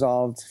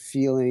unresolved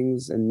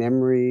feelings and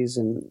memories,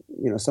 and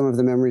some of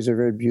the memories are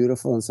very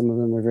beautiful and some of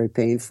them are very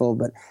painful.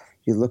 But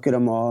you look at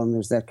them all, and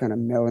there's that kind of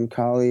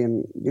melancholy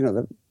and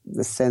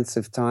the sense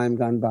of time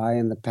gone by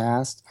in the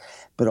past,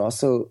 but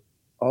also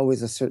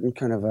always a certain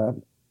kind of a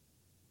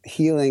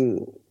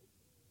healing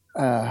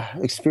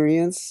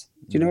experience.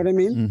 Do you know what I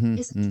mean? Mm-hmm.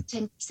 Is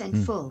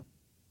 10% full?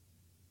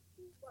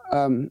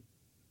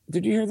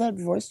 Did you hear that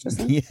voice just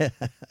then? Yeah,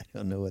 I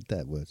don't know what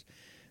that was.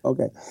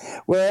 Okay.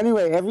 Well,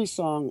 anyway, every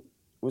song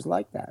was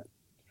like that.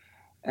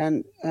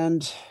 And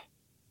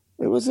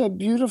it was a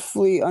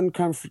beautifully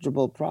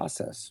uncomfortable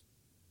process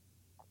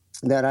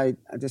that I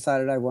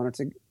decided I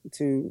wanted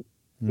to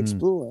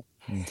explore.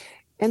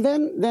 And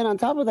then on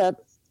top of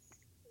that,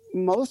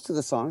 most of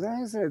the songs,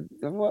 I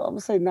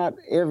would say not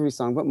every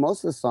song, but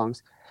most of the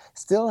songs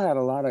still had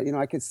a lot of,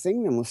 I could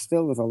sing them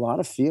with a lot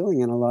of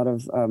feeling and a lot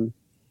of,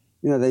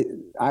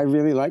 I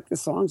really liked the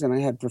songs and I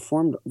had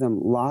performed them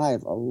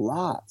live a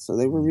lot. So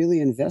they were really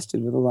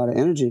invested with a lot of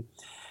energy.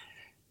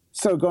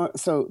 So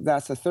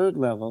that's the third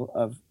level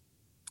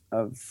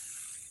of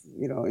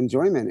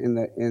enjoyment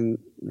in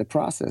the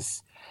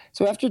process.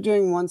 So after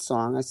doing one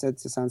song, I said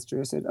to Sounds True,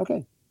 I said,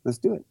 okay, let's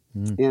do it.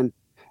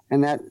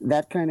 And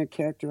that kind of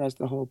characterized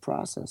the whole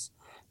process.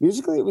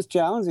 Musically, it was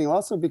challenging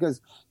also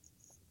because,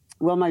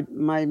 well,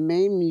 my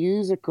main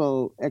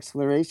musical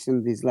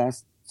exploration these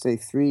last, say,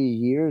 3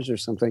 years or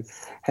something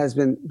has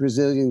been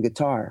Brazilian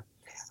guitar.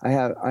 I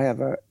have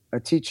a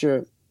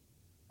teacher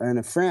and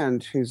a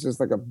friend who's just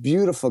like a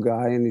beautiful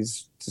guy, and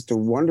he's just a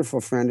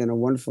wonderful friend and a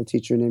wonderful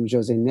teacher named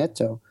Jose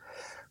Neto,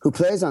 who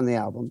plays on the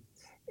album.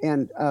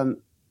 And,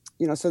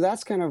 so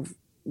that's kind of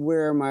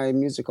where my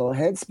musical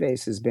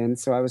headspace has been.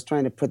 So I was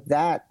trying to put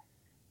that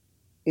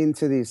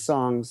into these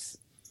songs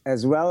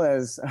as well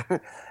as,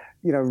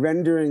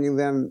 rendering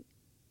them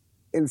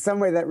in some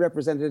way that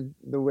represented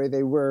the way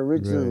they were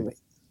originally. Right.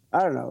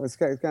 I don't know. It's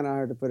kind of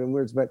hard to put in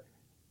words, but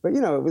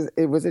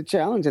it was a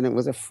challenge, and it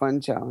was a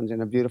fun challenge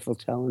and a beautiful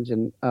challenge.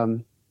 And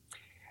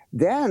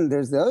then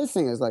there's the other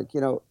thing is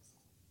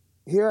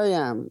here I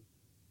am,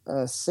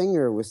 a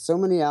singer with so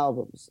many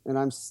albums, and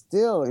I'm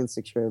still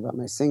insecure about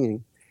my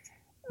singing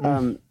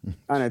on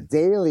a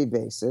daily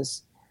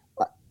basis,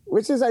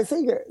 which is, I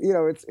think,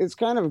 it's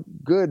kind of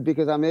good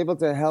because I'm able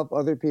to help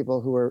other people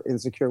who are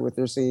insecure with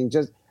their singing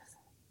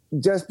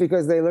just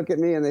because they look at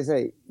me and they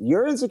say,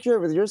 "You're insecure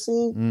with your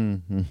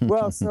singing?"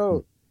 Well,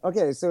 so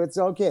it's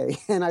okay.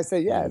 And I say,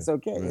 yeah, it's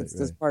okay. Right, it's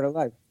just part of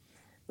life.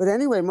 But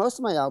anyway, most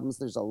of my albums,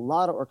 there's a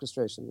lot of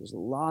orchestration. There's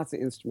lots of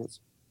instruments.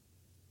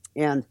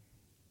 And,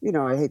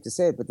 I hate to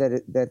say it, but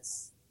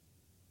that's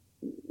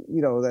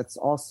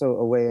also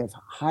a way of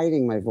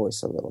hiding my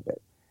voice a little bit.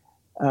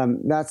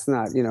 That's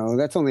not,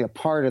 that's only a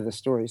part of the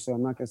story. So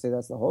I'm not going to say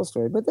that's the whole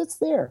story, but that's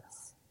there.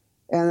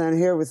 And then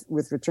here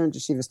with Return to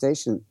Shiva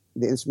Station,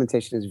 the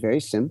instrumentation is very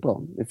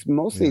simple. It's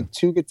mostly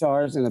two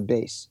guitars and a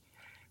bass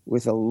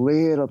with a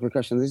little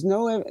percussion. There's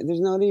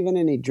not even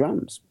any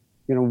drums.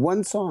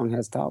 One song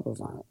has tablas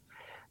on it.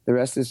 The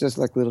rest is just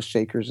like little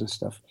shakers and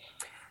stuff.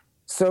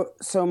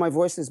 So my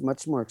voice is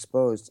much more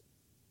exposed.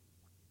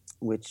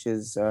 which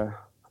is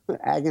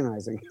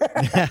agonizing.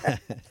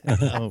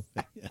 Oh,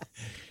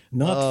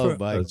 Not oh for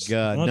my us.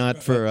 God,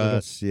 not for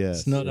us. Yes,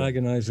 It's not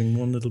agonizing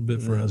one little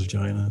bit for us,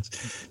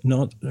 Giants.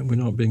 We're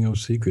not being no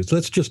secrets.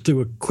 Let's just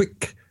do a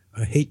quick.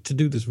 I hate to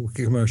do this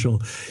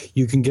commercial.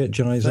 You can get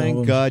Jai's Thank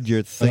albums God you're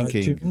on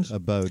thinking iTunes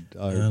about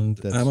our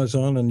and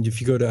Amazon. And if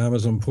you go to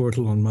Amazon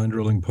portal on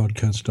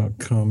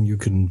mindrollingpodcast.com, you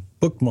can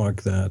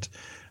bookmark that.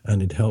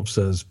 And it helps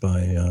us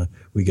by,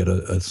 we get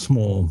a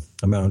small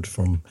amount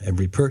from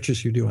every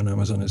purchase you do on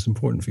Amazon. It's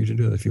important for you to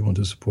do that if you want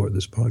to support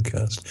this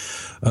podcast.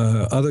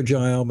 Other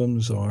Jai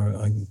albums are,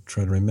 I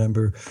try to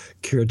remember,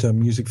 Kirtan,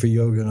 Music for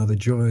Yoga and Other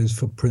Joys,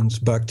 Footprints,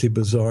 Bhakti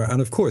Bazaar,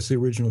 and of course the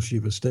original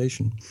Shiva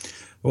Station.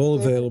 All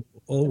available,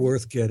 all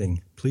worth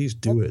getting. Please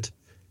do it.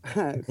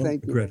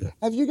 Thank you.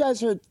 Have you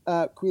guys heard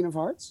Queen of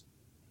Hearts?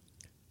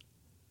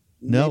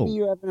 No. Maybe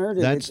you haven't heard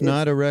it. That's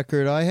not a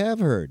record I have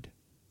heard.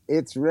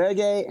 It's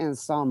reggae and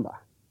samba.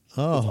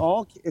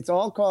 Oh. It's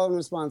all call and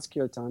response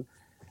kirtan.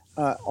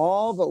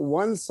 All but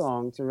one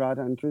song to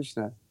Radha and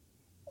Krishna.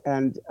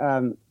 And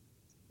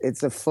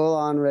it's a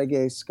full-on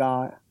reggae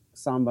ska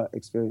samba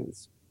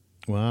experience.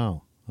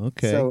 Wow.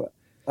 Okay. So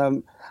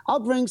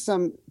I'll bring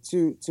some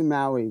to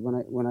Maui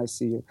when I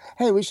see you.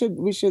 Hey, we should.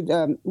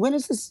 When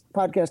is this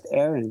podcast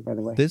airing, by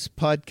the way? This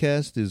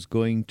podcast is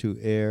going to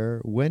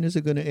air. When is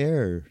it going to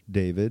air,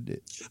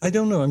 David? I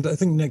don't know. I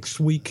think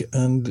next week.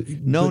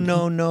 And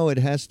No. It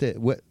has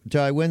to.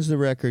 Jai, when's the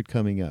record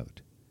coming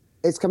out?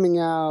 It's coming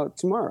out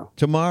tomorrow.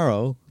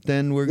 Tomorrow.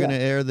 Then we're going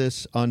to air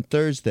this on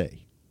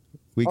Thursday.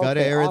 We got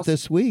to air it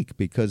this week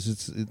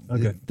because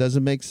it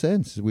doesn't make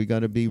sense. We got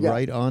to be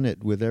right on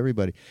it with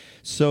everybody.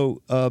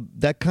 So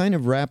that kind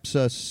of wraps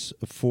us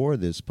for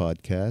this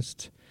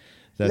podcast.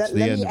 That's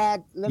the end.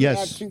 Let me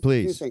add two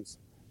things,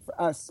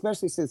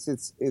 especially since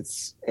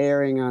it's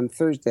airing on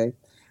Thursday.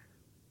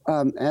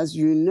 As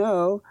you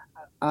know,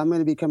 I'm going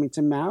to be coming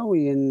to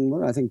Maui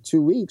in, I think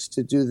 2 weeks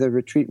to do the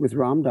retreat with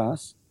Ram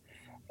Dass.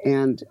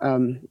 And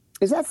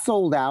is that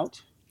sold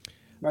out?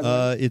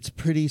 It's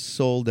pretty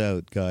sold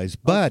out, guys.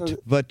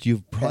 But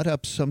you've brought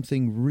up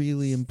something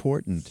really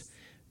important.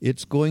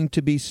 It's going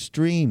to be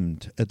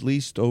streamed at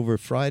least over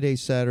Friday,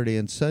 Saturday,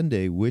 and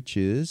Sunday, which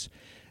is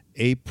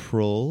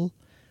April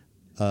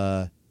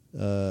 11,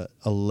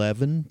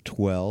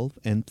 12,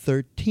 and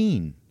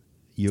 13.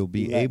 You'll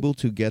be able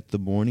to get the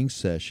morning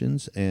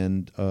sessions,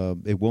 and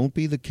it won't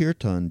be the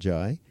Kirtan,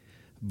 Jai.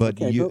 But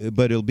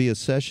but it'll be a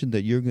session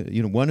that you're going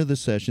to, one of the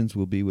sessions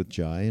will be with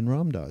Jai and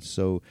Ram Dass.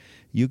 So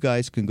you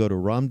guys can go to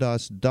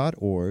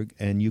ramdas.org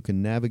and you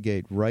can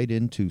navigate right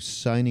into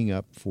signing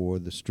up for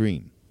the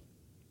stream.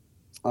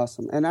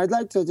 Awesome. And I'd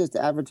like to just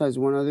advertise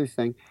one other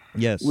thing.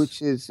 Yes.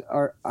 Which is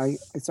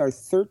it's our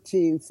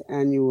 13th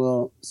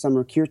annual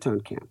summer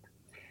Kirtan camp.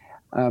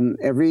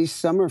 Every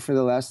summer for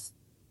the last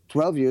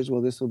 12 years,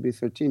 well, this will be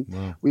 13.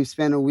 Wow. We've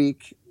spent a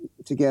week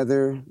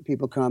together.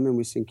 People come and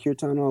we sing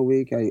kirtan all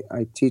week.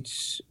 I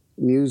teach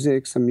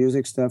some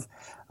music stuff.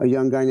 A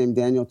young guy named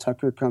Daniel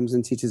Tucker comes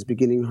and teaches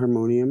beginning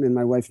harmonium, and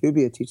my wife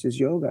Nubia teaches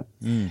yoga.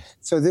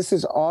 So this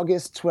is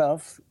August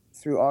 12th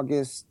through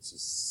August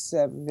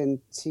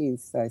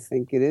 17th, I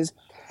think it is,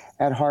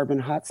 at Harbin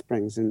Hot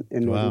Springs in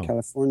Northern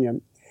California.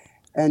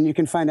 And you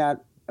can find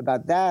out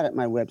about that at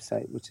my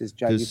website, which is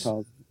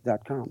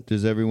jaiutal.com.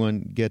 Does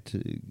everyone get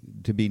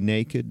to be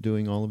naked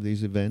doing all of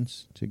these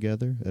events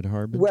together at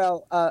Harbin?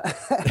 Well,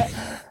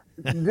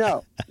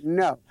 no.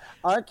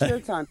 Our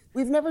kirtan,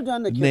 we've never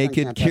done the kirtan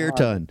naked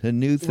kirtan, a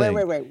new thing.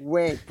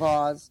 Wait,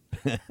 pause.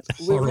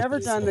 We've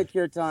never done the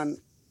kirtan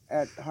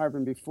at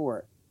Harbin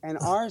before. And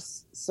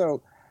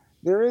so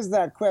there is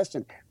that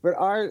question. But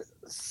our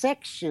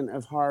section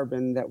of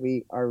Harbin that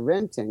we are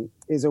renting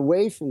is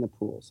away from the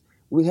pools.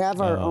 We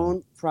have our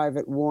own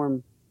private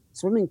warm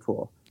swimming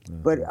pool.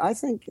 But I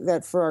think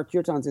that for our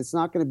kirtans, it's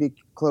not going to be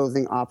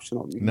clothing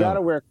optional. You got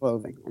to wear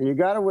clothing, and you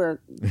got to wear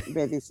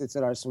bathing suits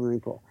at our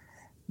swimming pool.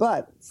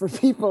 But for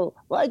people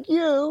like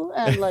you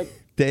and like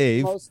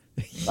Dave,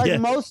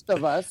 most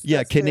of us,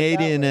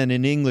 Canadian and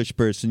an English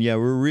person,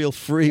 we're real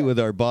free with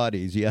our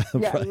bodies.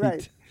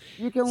 Right.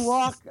 You can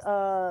walk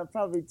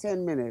probably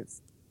 10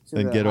 minutes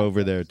and get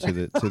over there to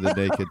the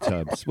naked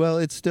tubs. Well,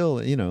 it's still,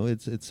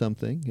 it's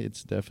something.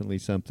 It's definitely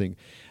something.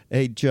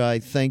 Hey, Jai,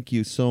 thank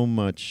you so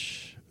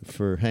much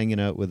for hanging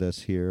out with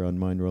us here on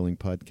Mind Rolling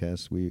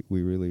Podcast. We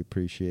really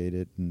appreciate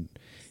it. And,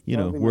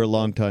 we're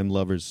longtime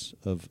lovers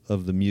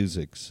of the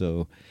music.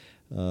 So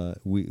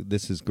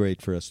this is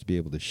great for us to be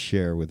able to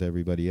share with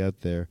everybody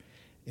out there.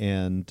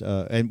 And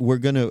we're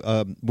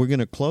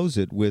gonna close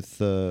it with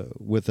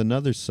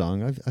another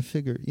song. I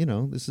figure,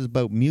 this is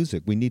about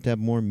music. We need to have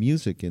more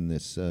music in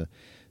this.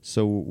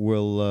 So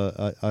we'll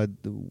I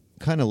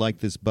kind of like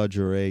this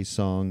Bajore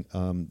song.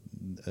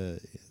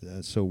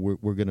 So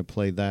we're going to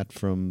play that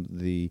from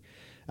the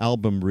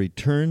album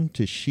Return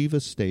to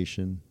Shiva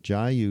Station,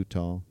 Jai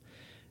Uttal.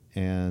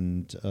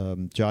 And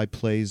Jai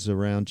plays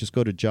around. Just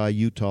go to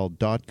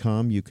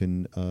jaiutal.com. You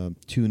can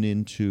tune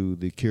into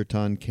the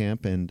Kirtan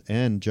Camp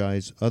and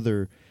Jai's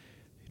other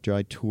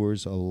Jai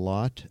tours a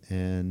lot.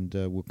 And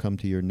we'll come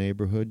to your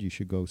neighborhood. You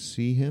should go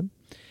see him.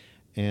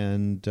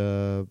 and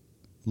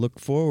look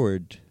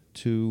forward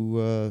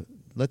to.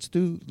 Let's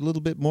do a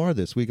little bit more of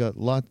this.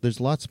 There's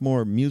lots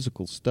more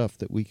musical stuff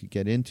that we could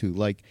get into.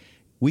 Like,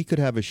 we could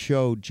have a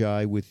show,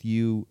 Jai, with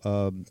you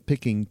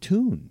picking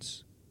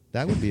tunes.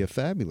 That would be a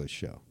fabulous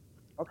show.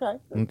 Okay.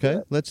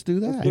 Okay, let's do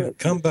that. Yeah,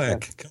 come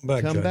back.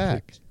 Come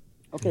back.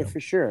 Okay,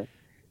 for sure.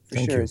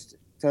 Thank you. It's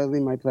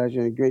totally my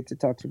pleasure. Great to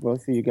talk to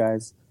both of you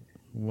guys.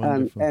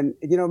 Wonderful. And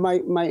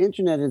my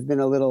internet has been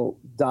a little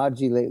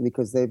dodgy lately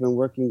because they've been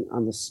working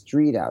on the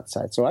street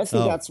outside. So I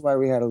think that's why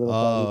we had a little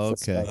problem.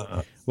 Okay.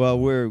 Well,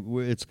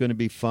 it's going to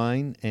be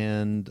fine,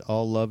 and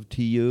all love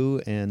to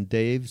you, and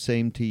Dave,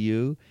 same to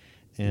you,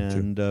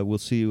 and we'll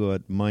see you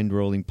at Mind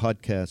Rolling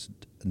Podcast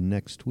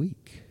next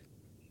week.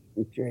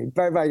 Great.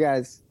 Bye,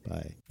 guys.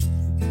 Bye.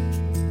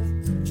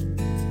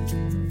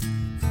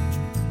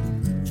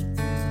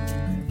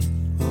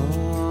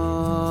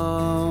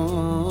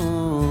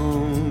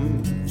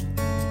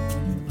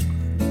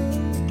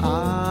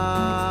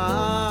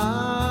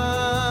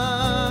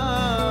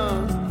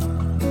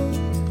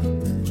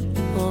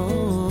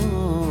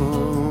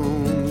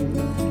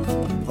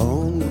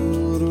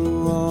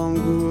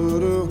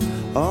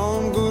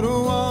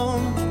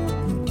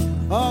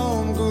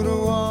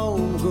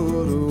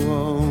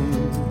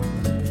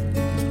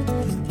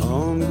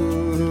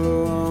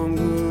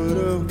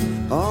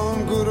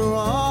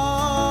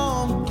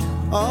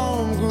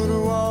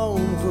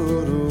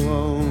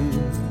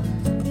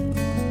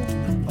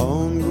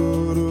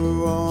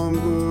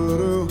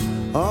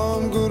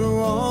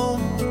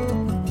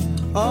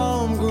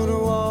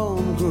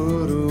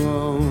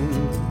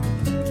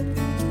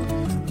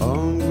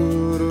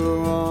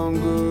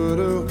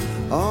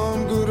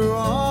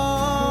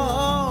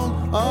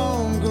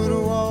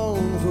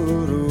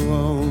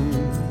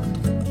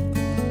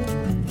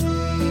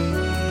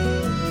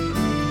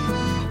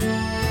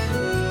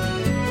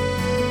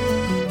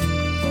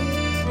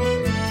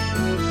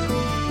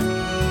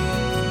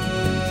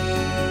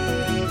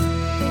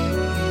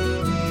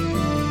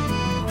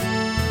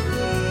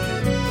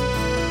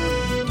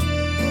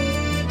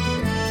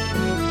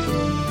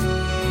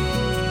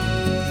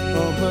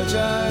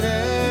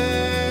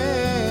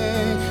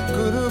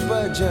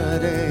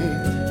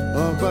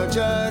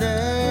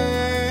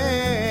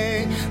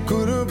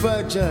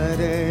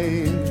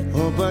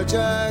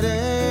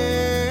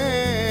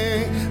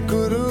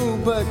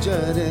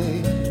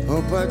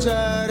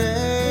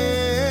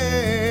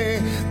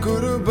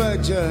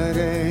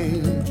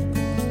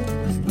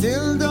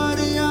 दिल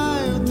दरिया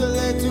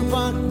उतले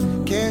तूफान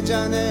के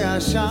जाने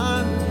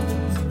आशान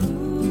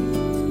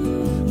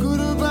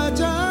गुरु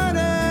बजा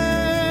रे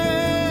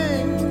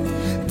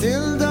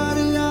दिल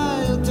दरिया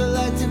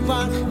उतले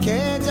तूफान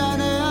के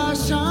जाने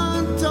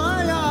आशान तो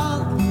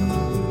यार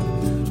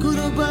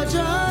गुरु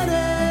बजा रे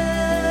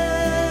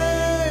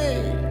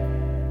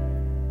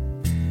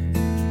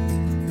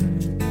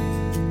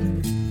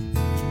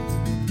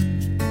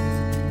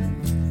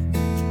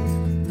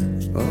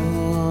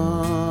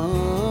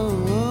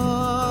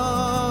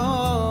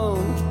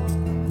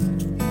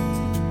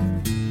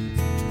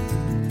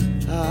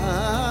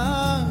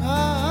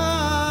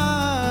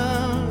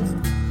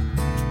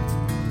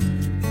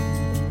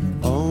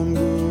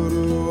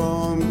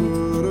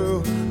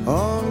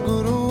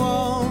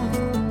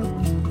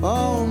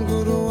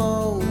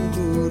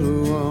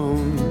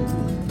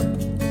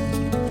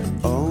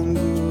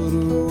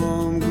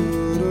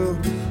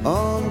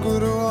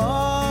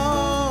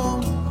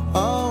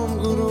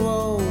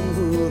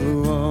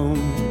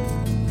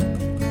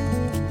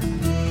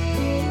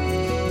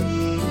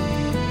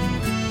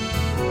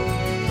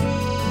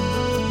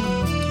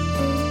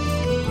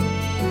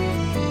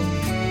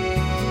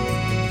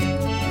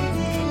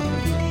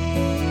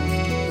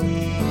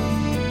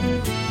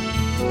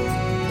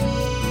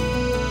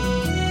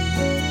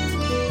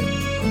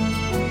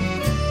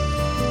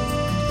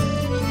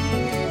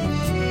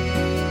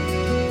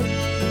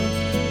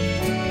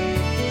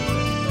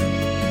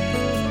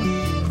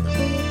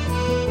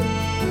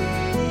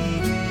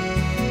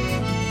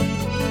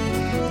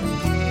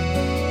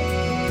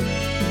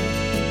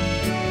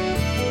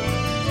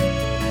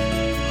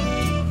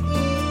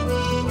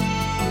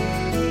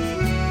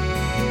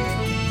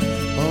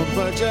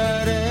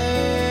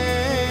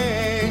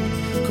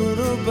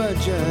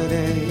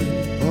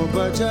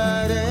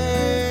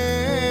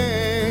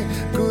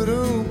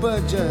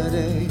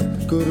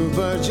Guru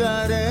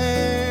bajare,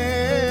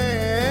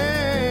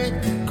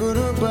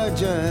 Guru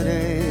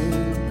bajare,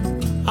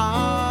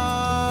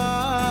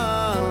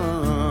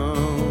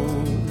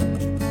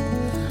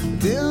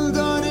 dil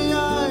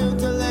dariya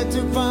utale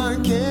tufan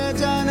ke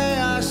jane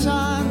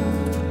ashan,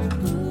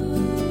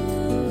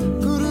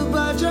 Guru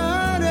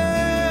bajare,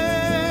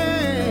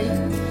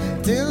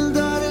 dil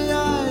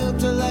dariya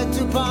utale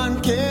tufan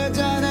ke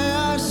jane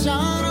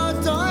ashan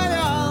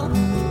otoya,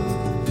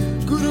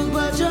 Guru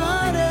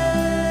bajare.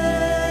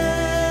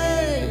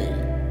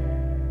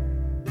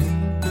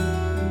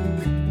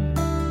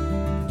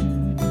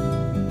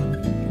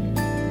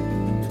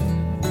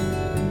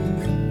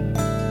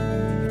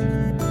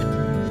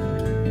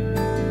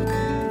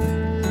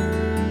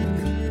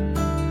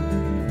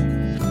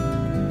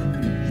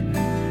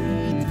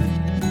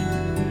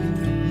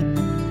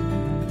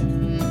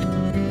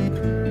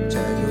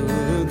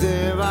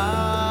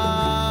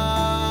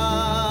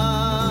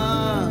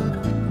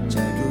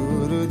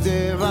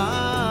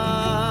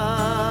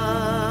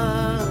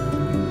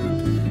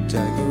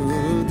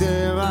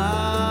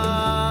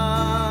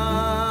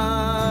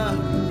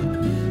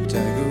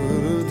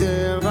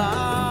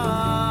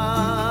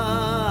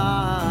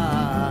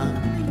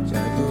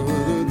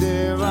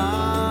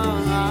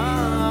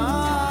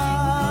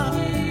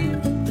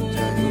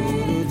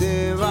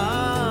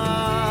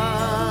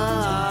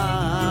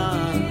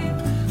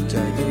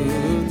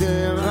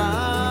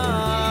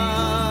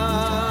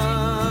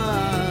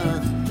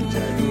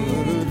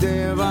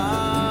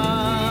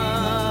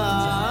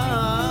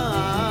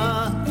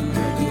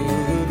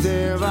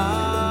 Deva